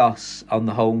of chaos on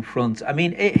the home front. I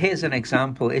mean, here's an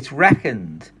example. It's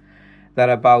reckoned that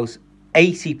about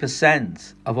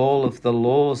 80% of all of the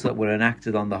laws that were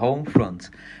enacted on the home front,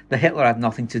 the Hitler had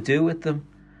nothing to do with them.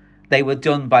 They were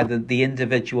done by the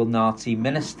individual Nazi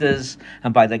ministers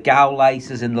and by the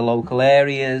Gauleiters in the local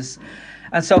areas.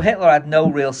 And so Hitler had no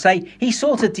real say. He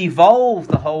sort of devolved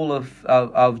the whole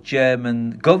of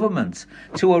German government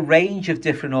to a range of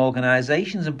different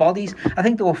organisations and bodies. I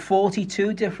think there were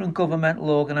 42 different governmental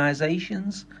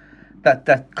organisations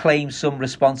that claimed some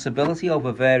responsibility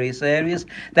over various areas.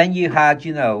 Then you had,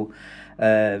 the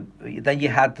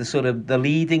sort of the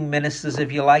leading ministers,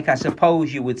 if you like. I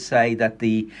suppose you would say that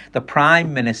the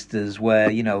prime ministers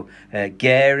were,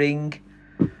 Goering,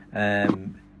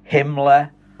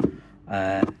 Himmler,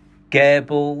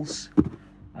 Goebbels.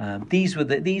 These were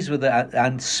the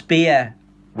and Speer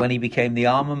when he became the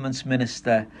armaments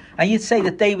minister. And you'd say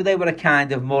that they were a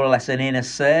kind of more or less an inner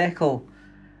circle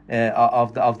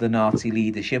of the Nazi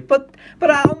leadership, but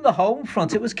on the home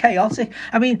front it was chaotic.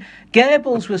 I mean,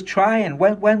 Goebbels was trying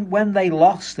when they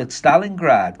lost at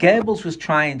Stalingrad. Goebbels was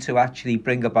trying to actually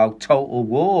bring about total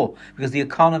war because the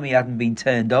economy hadn't been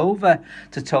turned over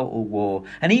to total war,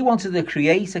 and he wanted to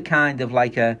create a kind of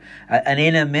like an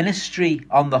inner ministry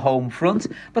on the home front.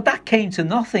 But that came to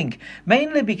nothing,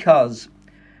 mainly because,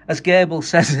 as Goebbels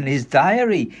says in his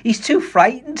diary, he's too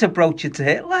frightened to broach it to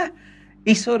Hitler.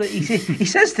 He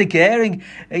says to Goering,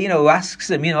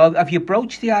 asks him, have you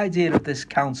broached the idea of this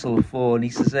Council of Four? And he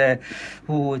says,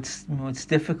 it's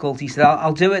difficult. He said,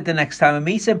 I'll do it the next time I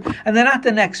meet him. And then at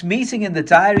the next meeting in the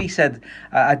diary, he said,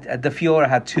 the Fuhrer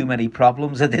had too many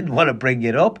problems. I didn't want to bring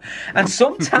it up. And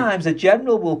sometimes a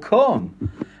general will come.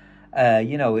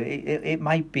 It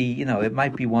might be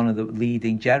one of the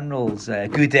leading generals.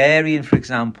 Guderian, for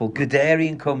example.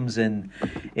 Guderian comes in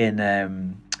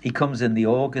the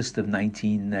August of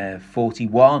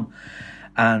 1941,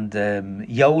 And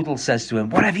Yodel says to him,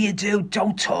 "Whatever you do,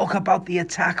 don't talk about the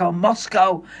attack on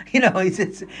Moscow." You know,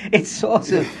 it's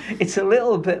sort of, it's a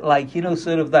little bit like, you know,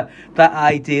 sort of that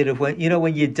idea of when, you know,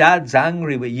 when your dad's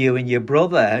angry with you and your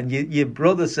brother, and your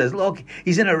brother says, "Look,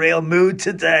 he's in a real mood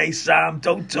today, Sam.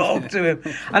 Don't talk to him."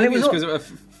 And it was because of a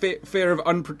fear of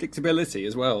unpredictability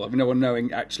as well. I mean, no one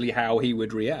knowing actually how he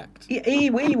would react.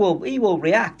 He will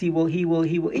react. He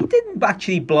didn't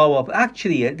actually blow up.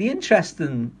 Actually, the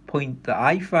interesting point that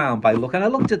I found by looking, I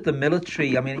looked at the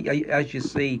military. I mean, as you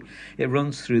see, it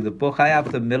runs through the book. I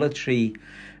have the military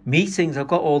meetings. I've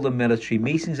got all the military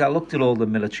meetings. I looked at all the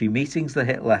military meetings that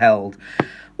Hitler held.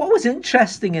 What was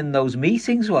interesting in those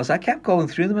meetings was I kept going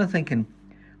through them and thinking,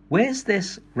 where's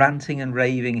this ranting and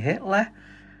raving Hitler?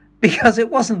 Because it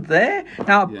wasn't there.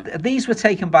 Now, these were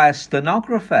taken by a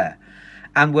stenographer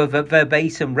and were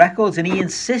verbatim records, and he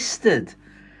insisted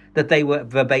that they were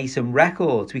verbatim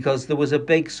records because there was a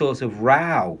big sort of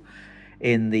row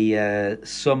in the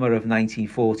summer of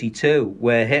 1942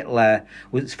 where Hitler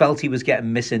felt he was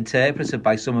getting misinterpreted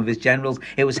by some of his generals.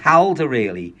 It was Halder,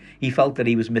 really. He felt that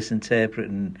he was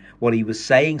misinterpreting what he was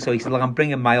saying, so he said, "Look, I'm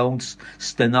bringing my own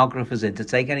stenographers in to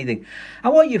take anything."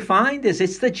 And what you find is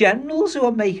it's the generals who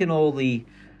are making all the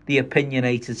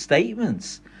opinionated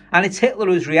statements, and it's Hitler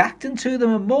who's reacting to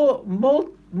them, and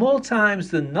more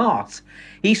times than not,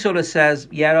 he sort of says,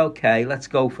 "Yeah, okay, let's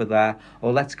go for that,"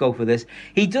 or "let's go for this."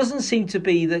 He doesn't seem to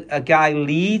be a guy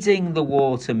leading the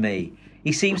war to me.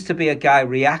 He seems to be a guy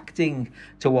reacting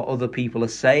to what other people are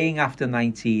saying after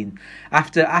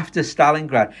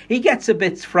Stalingrad. He gets a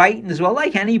bit frightened as well,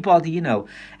 like anybody, you know.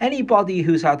 Anybody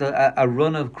who's had a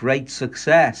run of great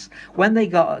success, when they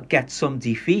get some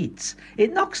defeats,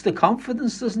 it knocks the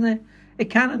confidence, doesn't it? It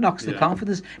kind of knocks the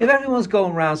confidence. If everyone's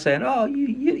going around saying, "Oh,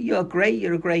 you're great,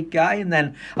 you're a great guy," and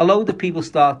then a load of people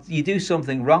you do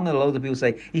something wrong, and a load of people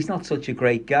say, "He's not such a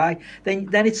great guy," then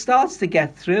it starts to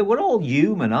get through. We're all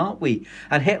human, aren't we?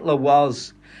 And Hitler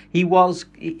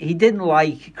he didn't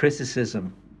like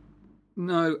criticism.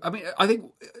 No, I mean, I think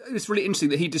it's really interesting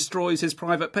that he destroys his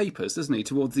private papers, doesn't he,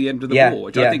 towards the end of the war,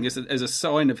 which I think is a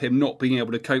sign of him not being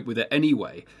able to cope with it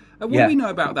anyway. What do we know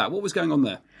about that? What was going on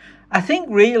there? I think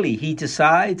really he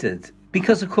decided,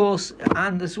 because of course,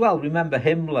 and as well, remember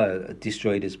Himmler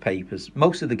destroyed his papers.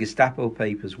 Most of the Gestapo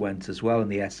papers went as well,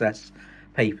 and the SS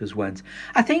papers went.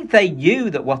 I think they knew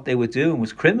that what they were doing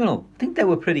was criminal. I think they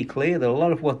were pretty clear that a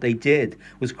lot of what they did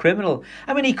was criminal.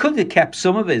 I mean, he could have kept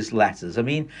some of his letters. I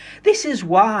mean, this is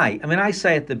why. I mean, I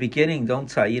say at the beginning,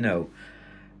 don't I, you know,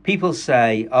 people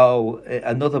say, "Oh,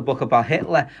 another book about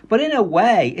Hitler." But in a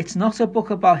way, it's not a book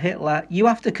about Hitler. You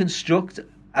have to construct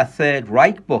a Third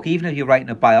Reich book, even if you're writing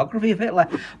a biography of Hitler.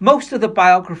 Most of the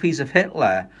biographies of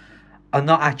Hitler are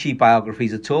not actually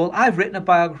biographies at all. I've written a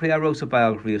biography. I wrote a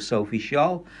biography of Sophie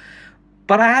Scholl.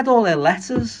 But I had all her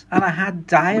letters and I had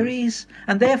diaries,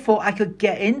 and therefore I could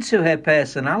get into her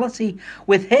personality.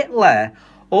 With Hitler,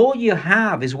 all you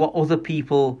have is what other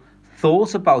people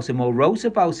thought about him or wrote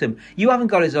about him. You haven't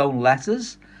got his own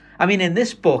letters. I mean, in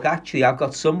this book, actually, I've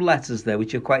got some letters there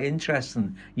which are quite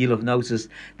interesting. You'll have noticed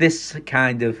this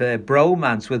kind of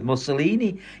bromance with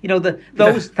Mussolini. You know,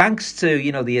 those thanks to,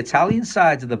 you know, the Italian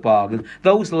side of the bargain,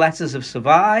 those letters have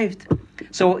survived.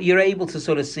 So you're able to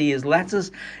sort of see his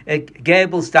letters.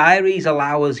 Goebbels' diaries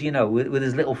allow us, you know, with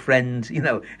his little friend, you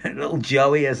know, little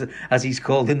Joey, as he's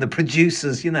called in The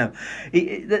Producers, you know.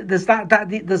 There's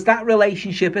that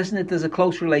relationship, isn't it? There's a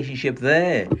close relationship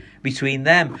there between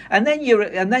them.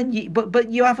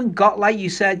 But you haven't got, like you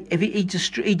said, if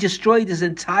he destroyed his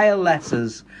entire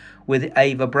letters with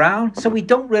Eva Braun, so we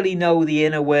don't really know the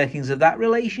inner workings of that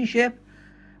relationship,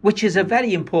 which is a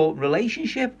very important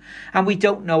relationship. And we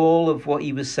don't know all of what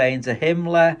he was saying to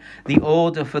Himmler, the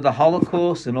order for the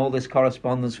Holocaust and all this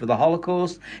correspondence for the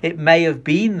Holocaust. It may have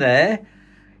been there.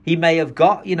 He may have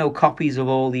got, you know, copies of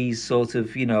all these sort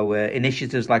of, you know,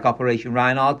 initiatives like Operation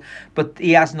Reinhard, but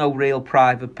he has no real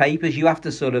private papers. You have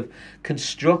to sort of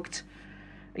construct,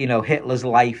 you know, Hitler's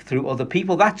life through other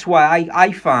people. That's why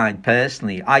I find,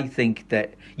 personally, I think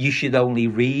that you should only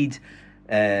read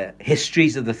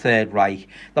histories of the Third Reich.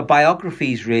 The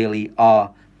biographies really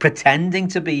are pretending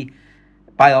to be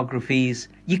biographies.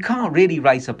 You can't really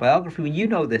write a biography. When you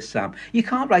know this, Sam, you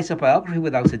can't write a biography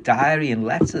without a diary and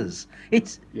letters.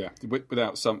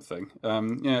 Without something.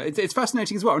 It's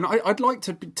fascinating as well. And I'd like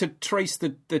to trace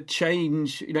the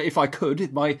change, you know, if I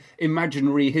could, my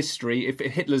imaginary history, if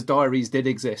Hitler's diaries did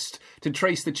exist, to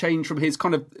trace the change from his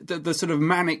kind of the sort of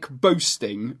manic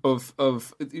boasting of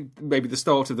maybe the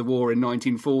start of the war in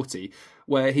 1940,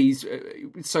 where he's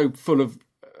so full of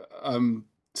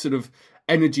sort of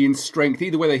energy and strength,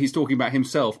 either whether he's talking about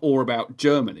himself or about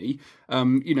Germany,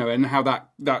 and how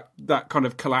that kind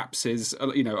of collapses,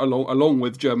 along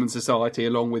with German society,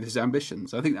 along with his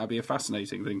ambitions. I think that'd be a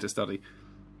fascinating thing to study.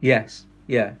 Yes,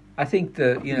 yeah. I think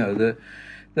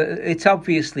it's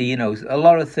obviously, a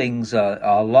lot of things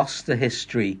are lost to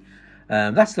history.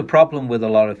 That's the problem with a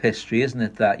lot of history, isn't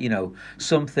it? That,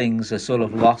 some things are sort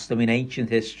of lost. I mean, ancient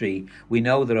history, we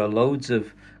know there are loads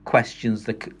of questions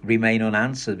that remain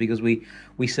unanswered because we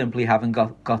simply haven't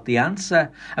got the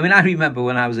answer. I mean, I remember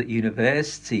when I was at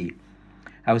university,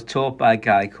 I was taught by a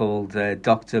guy called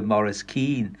Dr. Maurice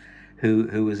Keane,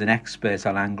 who was an expert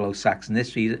on Anglo-Saxon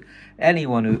history.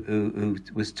 Anyone who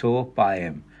was taught by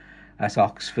him at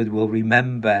Oxford will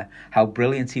remember how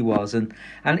brilliant he was, and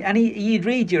he'd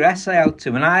read your essay out to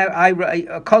him. And I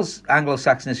because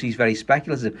Anglo-Saxon history is very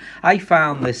speculative, I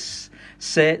found this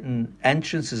certain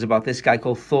entrances about this guy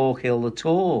called Thorkild the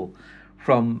Tall.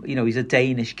 From, he's a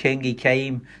Danish king. He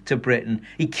came to Britain.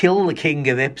 He killed the king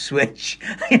of Ipswich,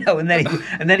 and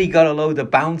then he got a load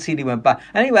of bounty and he went back.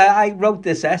 Anyway, I wrote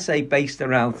this essay based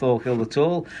around Thorkild the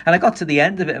Tall, and I got to the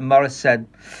end of it, and Morris said,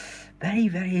 "Very,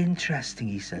 very interesting."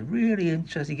 He said, "Really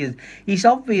interesting. Because he's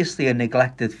obviously a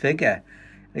neglected figure."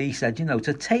 He said,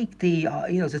 to take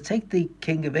the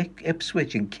king of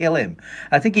Ipswich and kill him.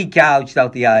 I think he gouged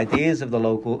out the eyes of the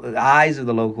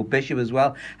local bishop as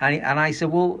well. And I said,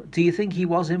 "Well, do you think he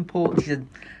was important?" He said,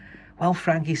 "Well,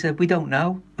 Frank," he said, "we don't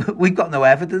know. We've got no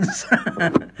evidence."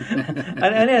 and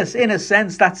in a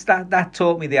sense, that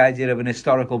taught me the idea of an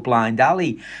historical blind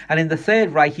alley. And in the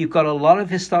Third Reich, you've got a lot of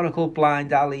historical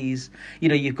blind alleys.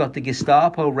 You've got the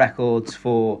Gestapo records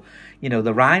for,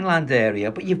 the Rhineland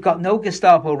area, but you've got no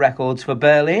Gestapo records for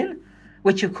Berlin,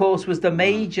 which of course was the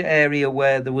major area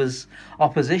where there was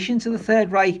opposition to the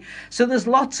Third Reich. So there's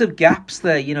lots of gaps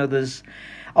there. There's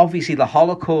obviously the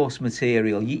Holocaust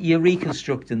material. You're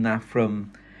reconstructing that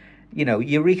from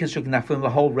a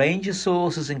whole range of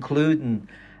sources, including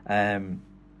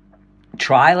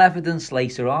trial evidence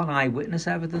later on, eyewitness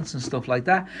evidence and stuff like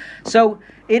that. So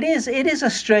it is a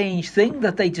strange thing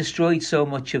that they destroyed so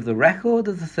much of the record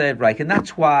of the Third Reich, and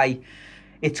that's why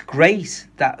it's great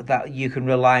that you can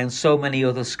rely on so many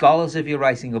other scholars if you're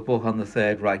writing a book on the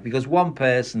Third Reich, because one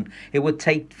person, it would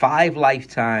take 5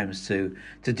 lifetimes to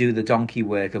do the donkey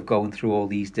work of going through all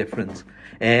these different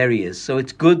areas. So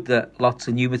it's good that lots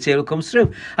of new material comes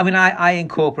through. I mean, I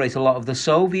incorporate a lot of the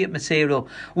Soviet material.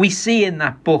 We see in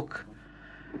that book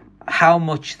how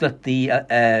much that the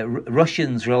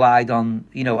Russians relied on,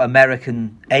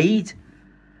 American aid.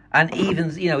 And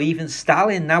even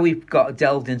Stalin, now we've got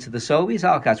delved into the Soviet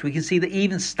archives, we can see that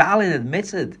even Stalin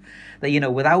admitted that,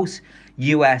 without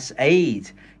US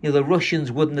aid, the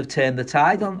Russians wouldn't have turned the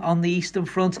tide on the Eastern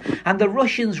Front. And the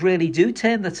Russians really do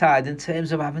turn the tide in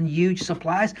terms of having huge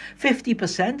supplies.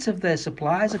 50% of their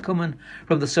supplies are coming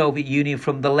from the Soviet Union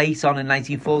from the late on in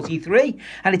 1943.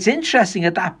 And it's interesting,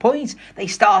 at that point, they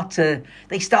start to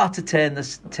turn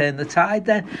the tide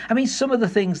then. I mean, some of the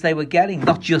things they were getting,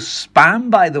 not just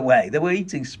spam, by the way, they were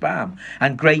eating spam,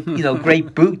 and great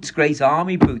boots, great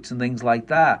army boots and things like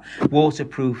that,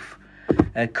 waterproof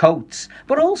coats,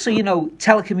 but also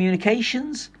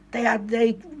telecommunications.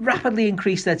 They rapidly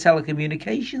increased their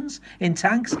telecommunications in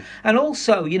tanks, and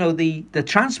also the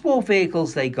transport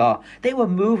vehicles they were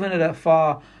moving at a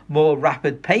far more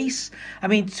rapid pace. I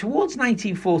mean, towards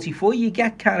 1944, you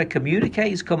get kind of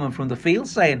communiques coming from the field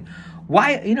saying,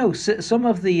 why, some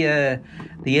of the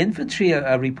infantry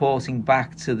are reporting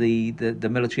back to the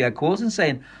military headquarters and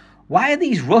saying, why are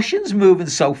these Russians moving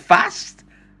so fast?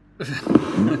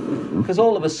 Because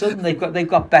all of a sudden they've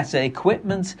got better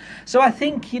equipment. So I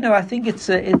think it's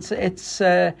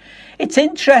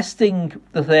interesting,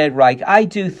 the Third Reich. I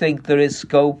do think there is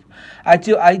scope. I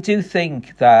do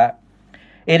think that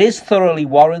it is thoroughly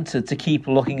warranted to keep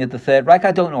looking at the Third Reich.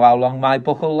 I don't know how long my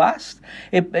book will last.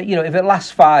 If it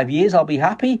lasts 5 years, I'll be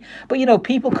happy. But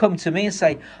people come to me and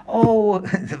say, "Oh,"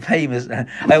 the famous. I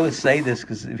always say this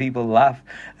because people laugh.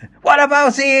 "What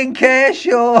about Ian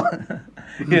Kershaw?"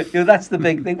 That's the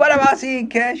big thing. What about Ian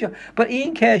Kershaw? But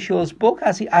Ian Kershaw's book,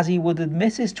 as he would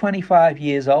admit, is 25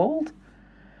 years old.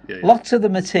 Yeah. Lots of the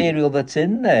material that's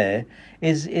in there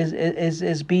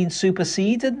is being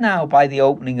superseded now by the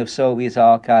opening of Soviet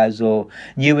archives or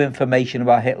new information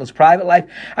about Hitler's private life.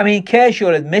 I mean, Kershaw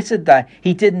admitted that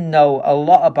he didn't know a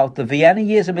lot about the Vienna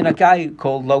years. I mean, a guy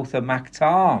called Lothar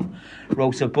Machtharm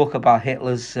wrote a book about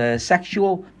Hitler's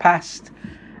sexual past.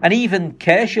 And even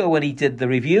Kershaw, when he did the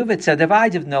review of it, said, if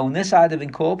I'd have known this, I'd have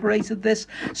incorporated this.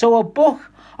 So a book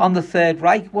on the Third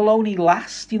Reich will only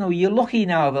last, you're lucky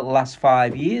now if it'll last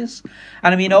 5 years.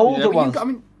 And I mean, older ones...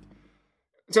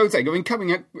 So I mean,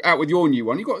 coming out with your new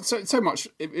one, you've got so much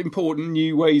important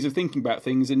new ways of thinking about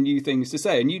things and new things to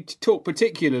say. And you talk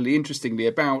particularly interestingly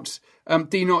about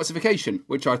denazification,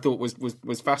 which I thought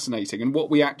was fascinating, and what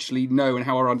we actually know and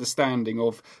how our understanding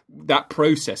of that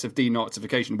process of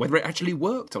denazification, whether it actually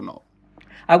worked or not.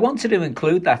 I wanted to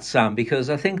include that, Sam, because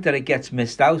I think that it gets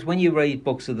missed out. When you read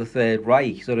books of the Third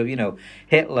Reich, sort of,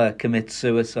 Hitler commits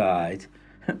suicide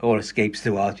or escapes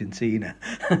to Argentina,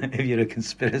 if you're a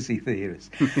conspiracy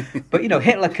theorist. But,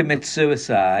 Hitler commits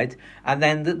suicide, and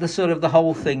then the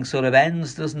whole thing sort of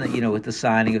ends, doesn't it, with the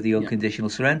signing of the unconditional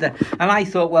surrender. And I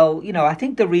thought, well, I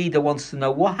think the reader wants to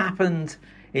know what happened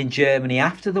in Germany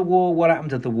after the war, what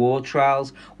happened at the war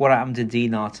trials, what happened to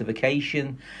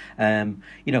denazification.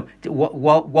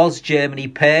 What was Germany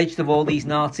purged of all these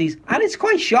Nazis? And it's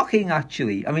quite shocking,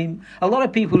 actually. I mean, a lot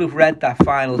of people who've read that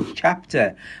final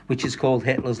chapter, which is called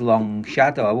Hitler's Long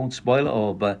Shadow, I won't spoil it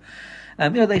all, but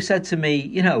they've said to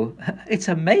me, it's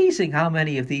amazing how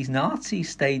many of these Nazis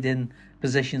stayed in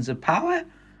positions of power.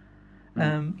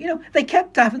 They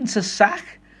kept having to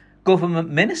sack government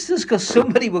ministers because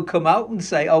somebody would come out and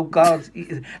say, oh God,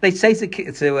 they'd say to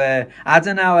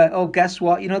Adenauer, oh, guess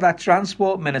what, that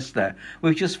transport minister,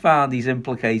 we've just found he's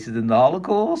implicated in the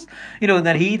Holocaust, and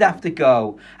then he'd have to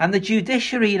go. And the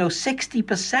judiciary,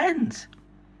 60%.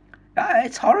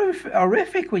 It's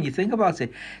horrific when you think about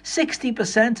it.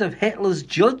 60% of Hitler's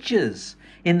judges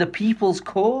in the People's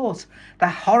Court,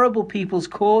 that horrible People's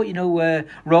Court, where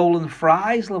Roland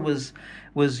Freisler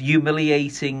was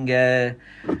humiliating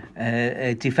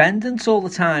defendants all the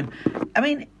time. I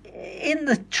mean, in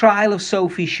the trial of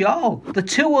Sophie Scholl, the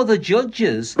two other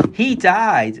judges, he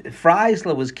died.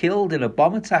 Freisler was killed in a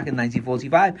bomb attack in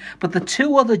 1945. But the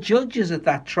two other judges at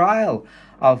that trial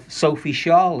of Sophie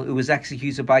Scholl, who was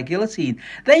executed by guillotine,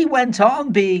 they went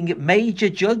on being major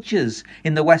judges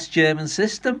in the West German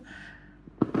system.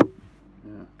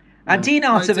 And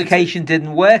denazification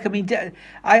didn't work. I mean,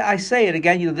 I say it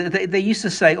again. They used to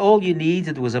say all you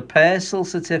needed was a Persil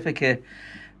certificate,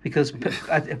 because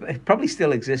it probably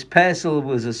still exists. Persil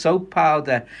was a soap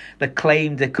powder that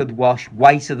claimed it could wash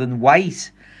whiter than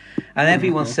white. And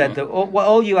everyone said that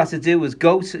all you had to do was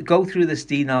go through this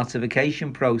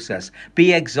denazification process,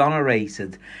 be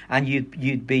exonerated, and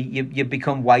you'd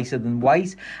become whiter than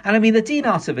white. And I mean, the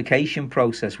denazification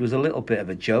process was a little bit of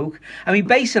a joke. I mean,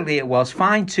 basically it was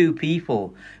find two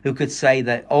people who could say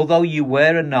that although you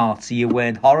were a Nazi, you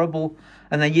weren't horrible.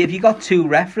 And then if you got two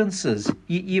references,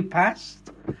 you passed.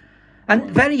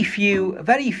 And very few of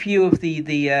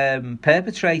the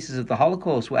perpetrators of the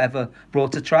Holocaust were ever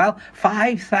brought to trial.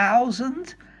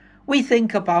 5,000? We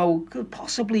think about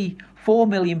possibly 4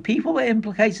 million people were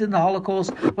implicated in the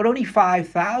Holocaust, but only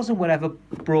 5,000 were ever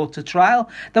brought to trial.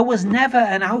 There was never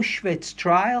an Auschwitz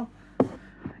trial.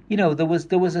 There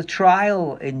was a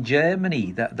trial in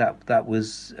Germany that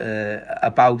was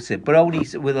about it, but only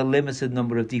with a limited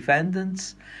number of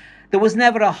defendants. There was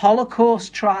never a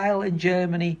Holocaust trial in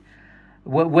Germany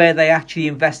where they actually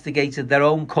investigated their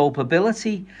own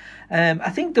culpability. I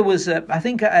think there was. I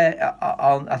think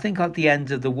at the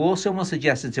end of the war, someone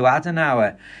suggested to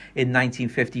Adenauer in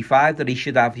 1955 that he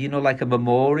should have, like a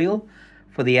memorial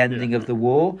for the ending of the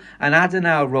war. And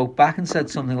Adenauer wrote back and said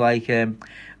something like,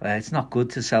 "It's not good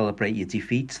to celebrate your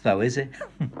defeats, though, is it?"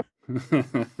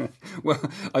 Well,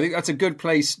 I think that's a good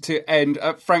place to end.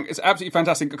 Frank, it's absolutely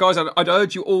fantastic. Guys, I'd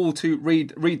urge you all to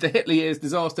read the Hitler Years,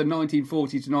 Disaster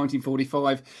 1940 to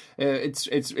 1945.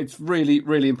 It's really,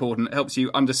 really important. It helps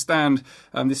you understand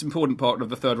this important part of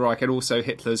the Third Reich and also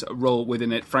Hitler's role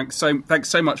within it. Frank, thanks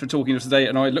so much for talking to us today,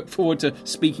 and I look forward to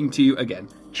speaking to you again.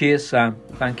 Cheers, Sam.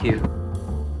 Thank you.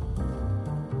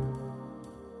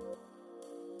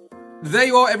 There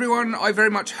you are, everyone. I very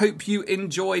much hope you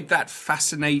enjoyed that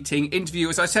fascinating interview.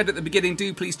 As I said at the beginning,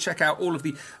 do please check out all of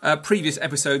the previous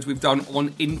episodes we've done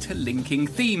on interlinking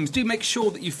themes. Do make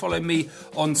sure that you follow me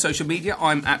on social media.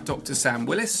 I'm at Dr. Sam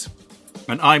Willis.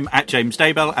 And I'm at James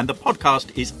Daybell, and the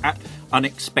podcast is at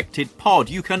Unexpected Pod.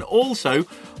 You can also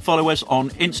follow us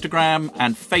on Instagram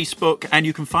and Facebook, and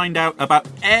you can find out about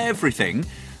everything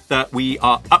that we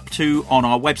are up to on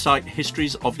our website,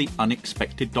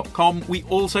 historiesoftheunexpected.com. We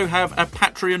also have a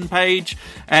Patreon page,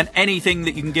 and anything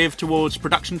that you can give towards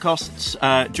production costs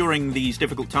during these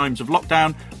difficult times of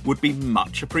lockdown would be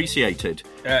much appreciated.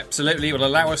 Absolutely. It will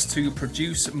allow us to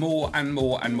produce more and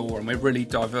more and more, and we're really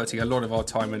diverting a lot of our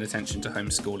time and attention to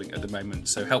homeschooling at the moment,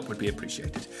 so help would be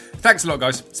appreciated. Thanks a lot,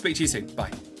 guys. Speak to you soon.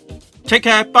 Bye. Take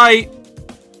care. Bye.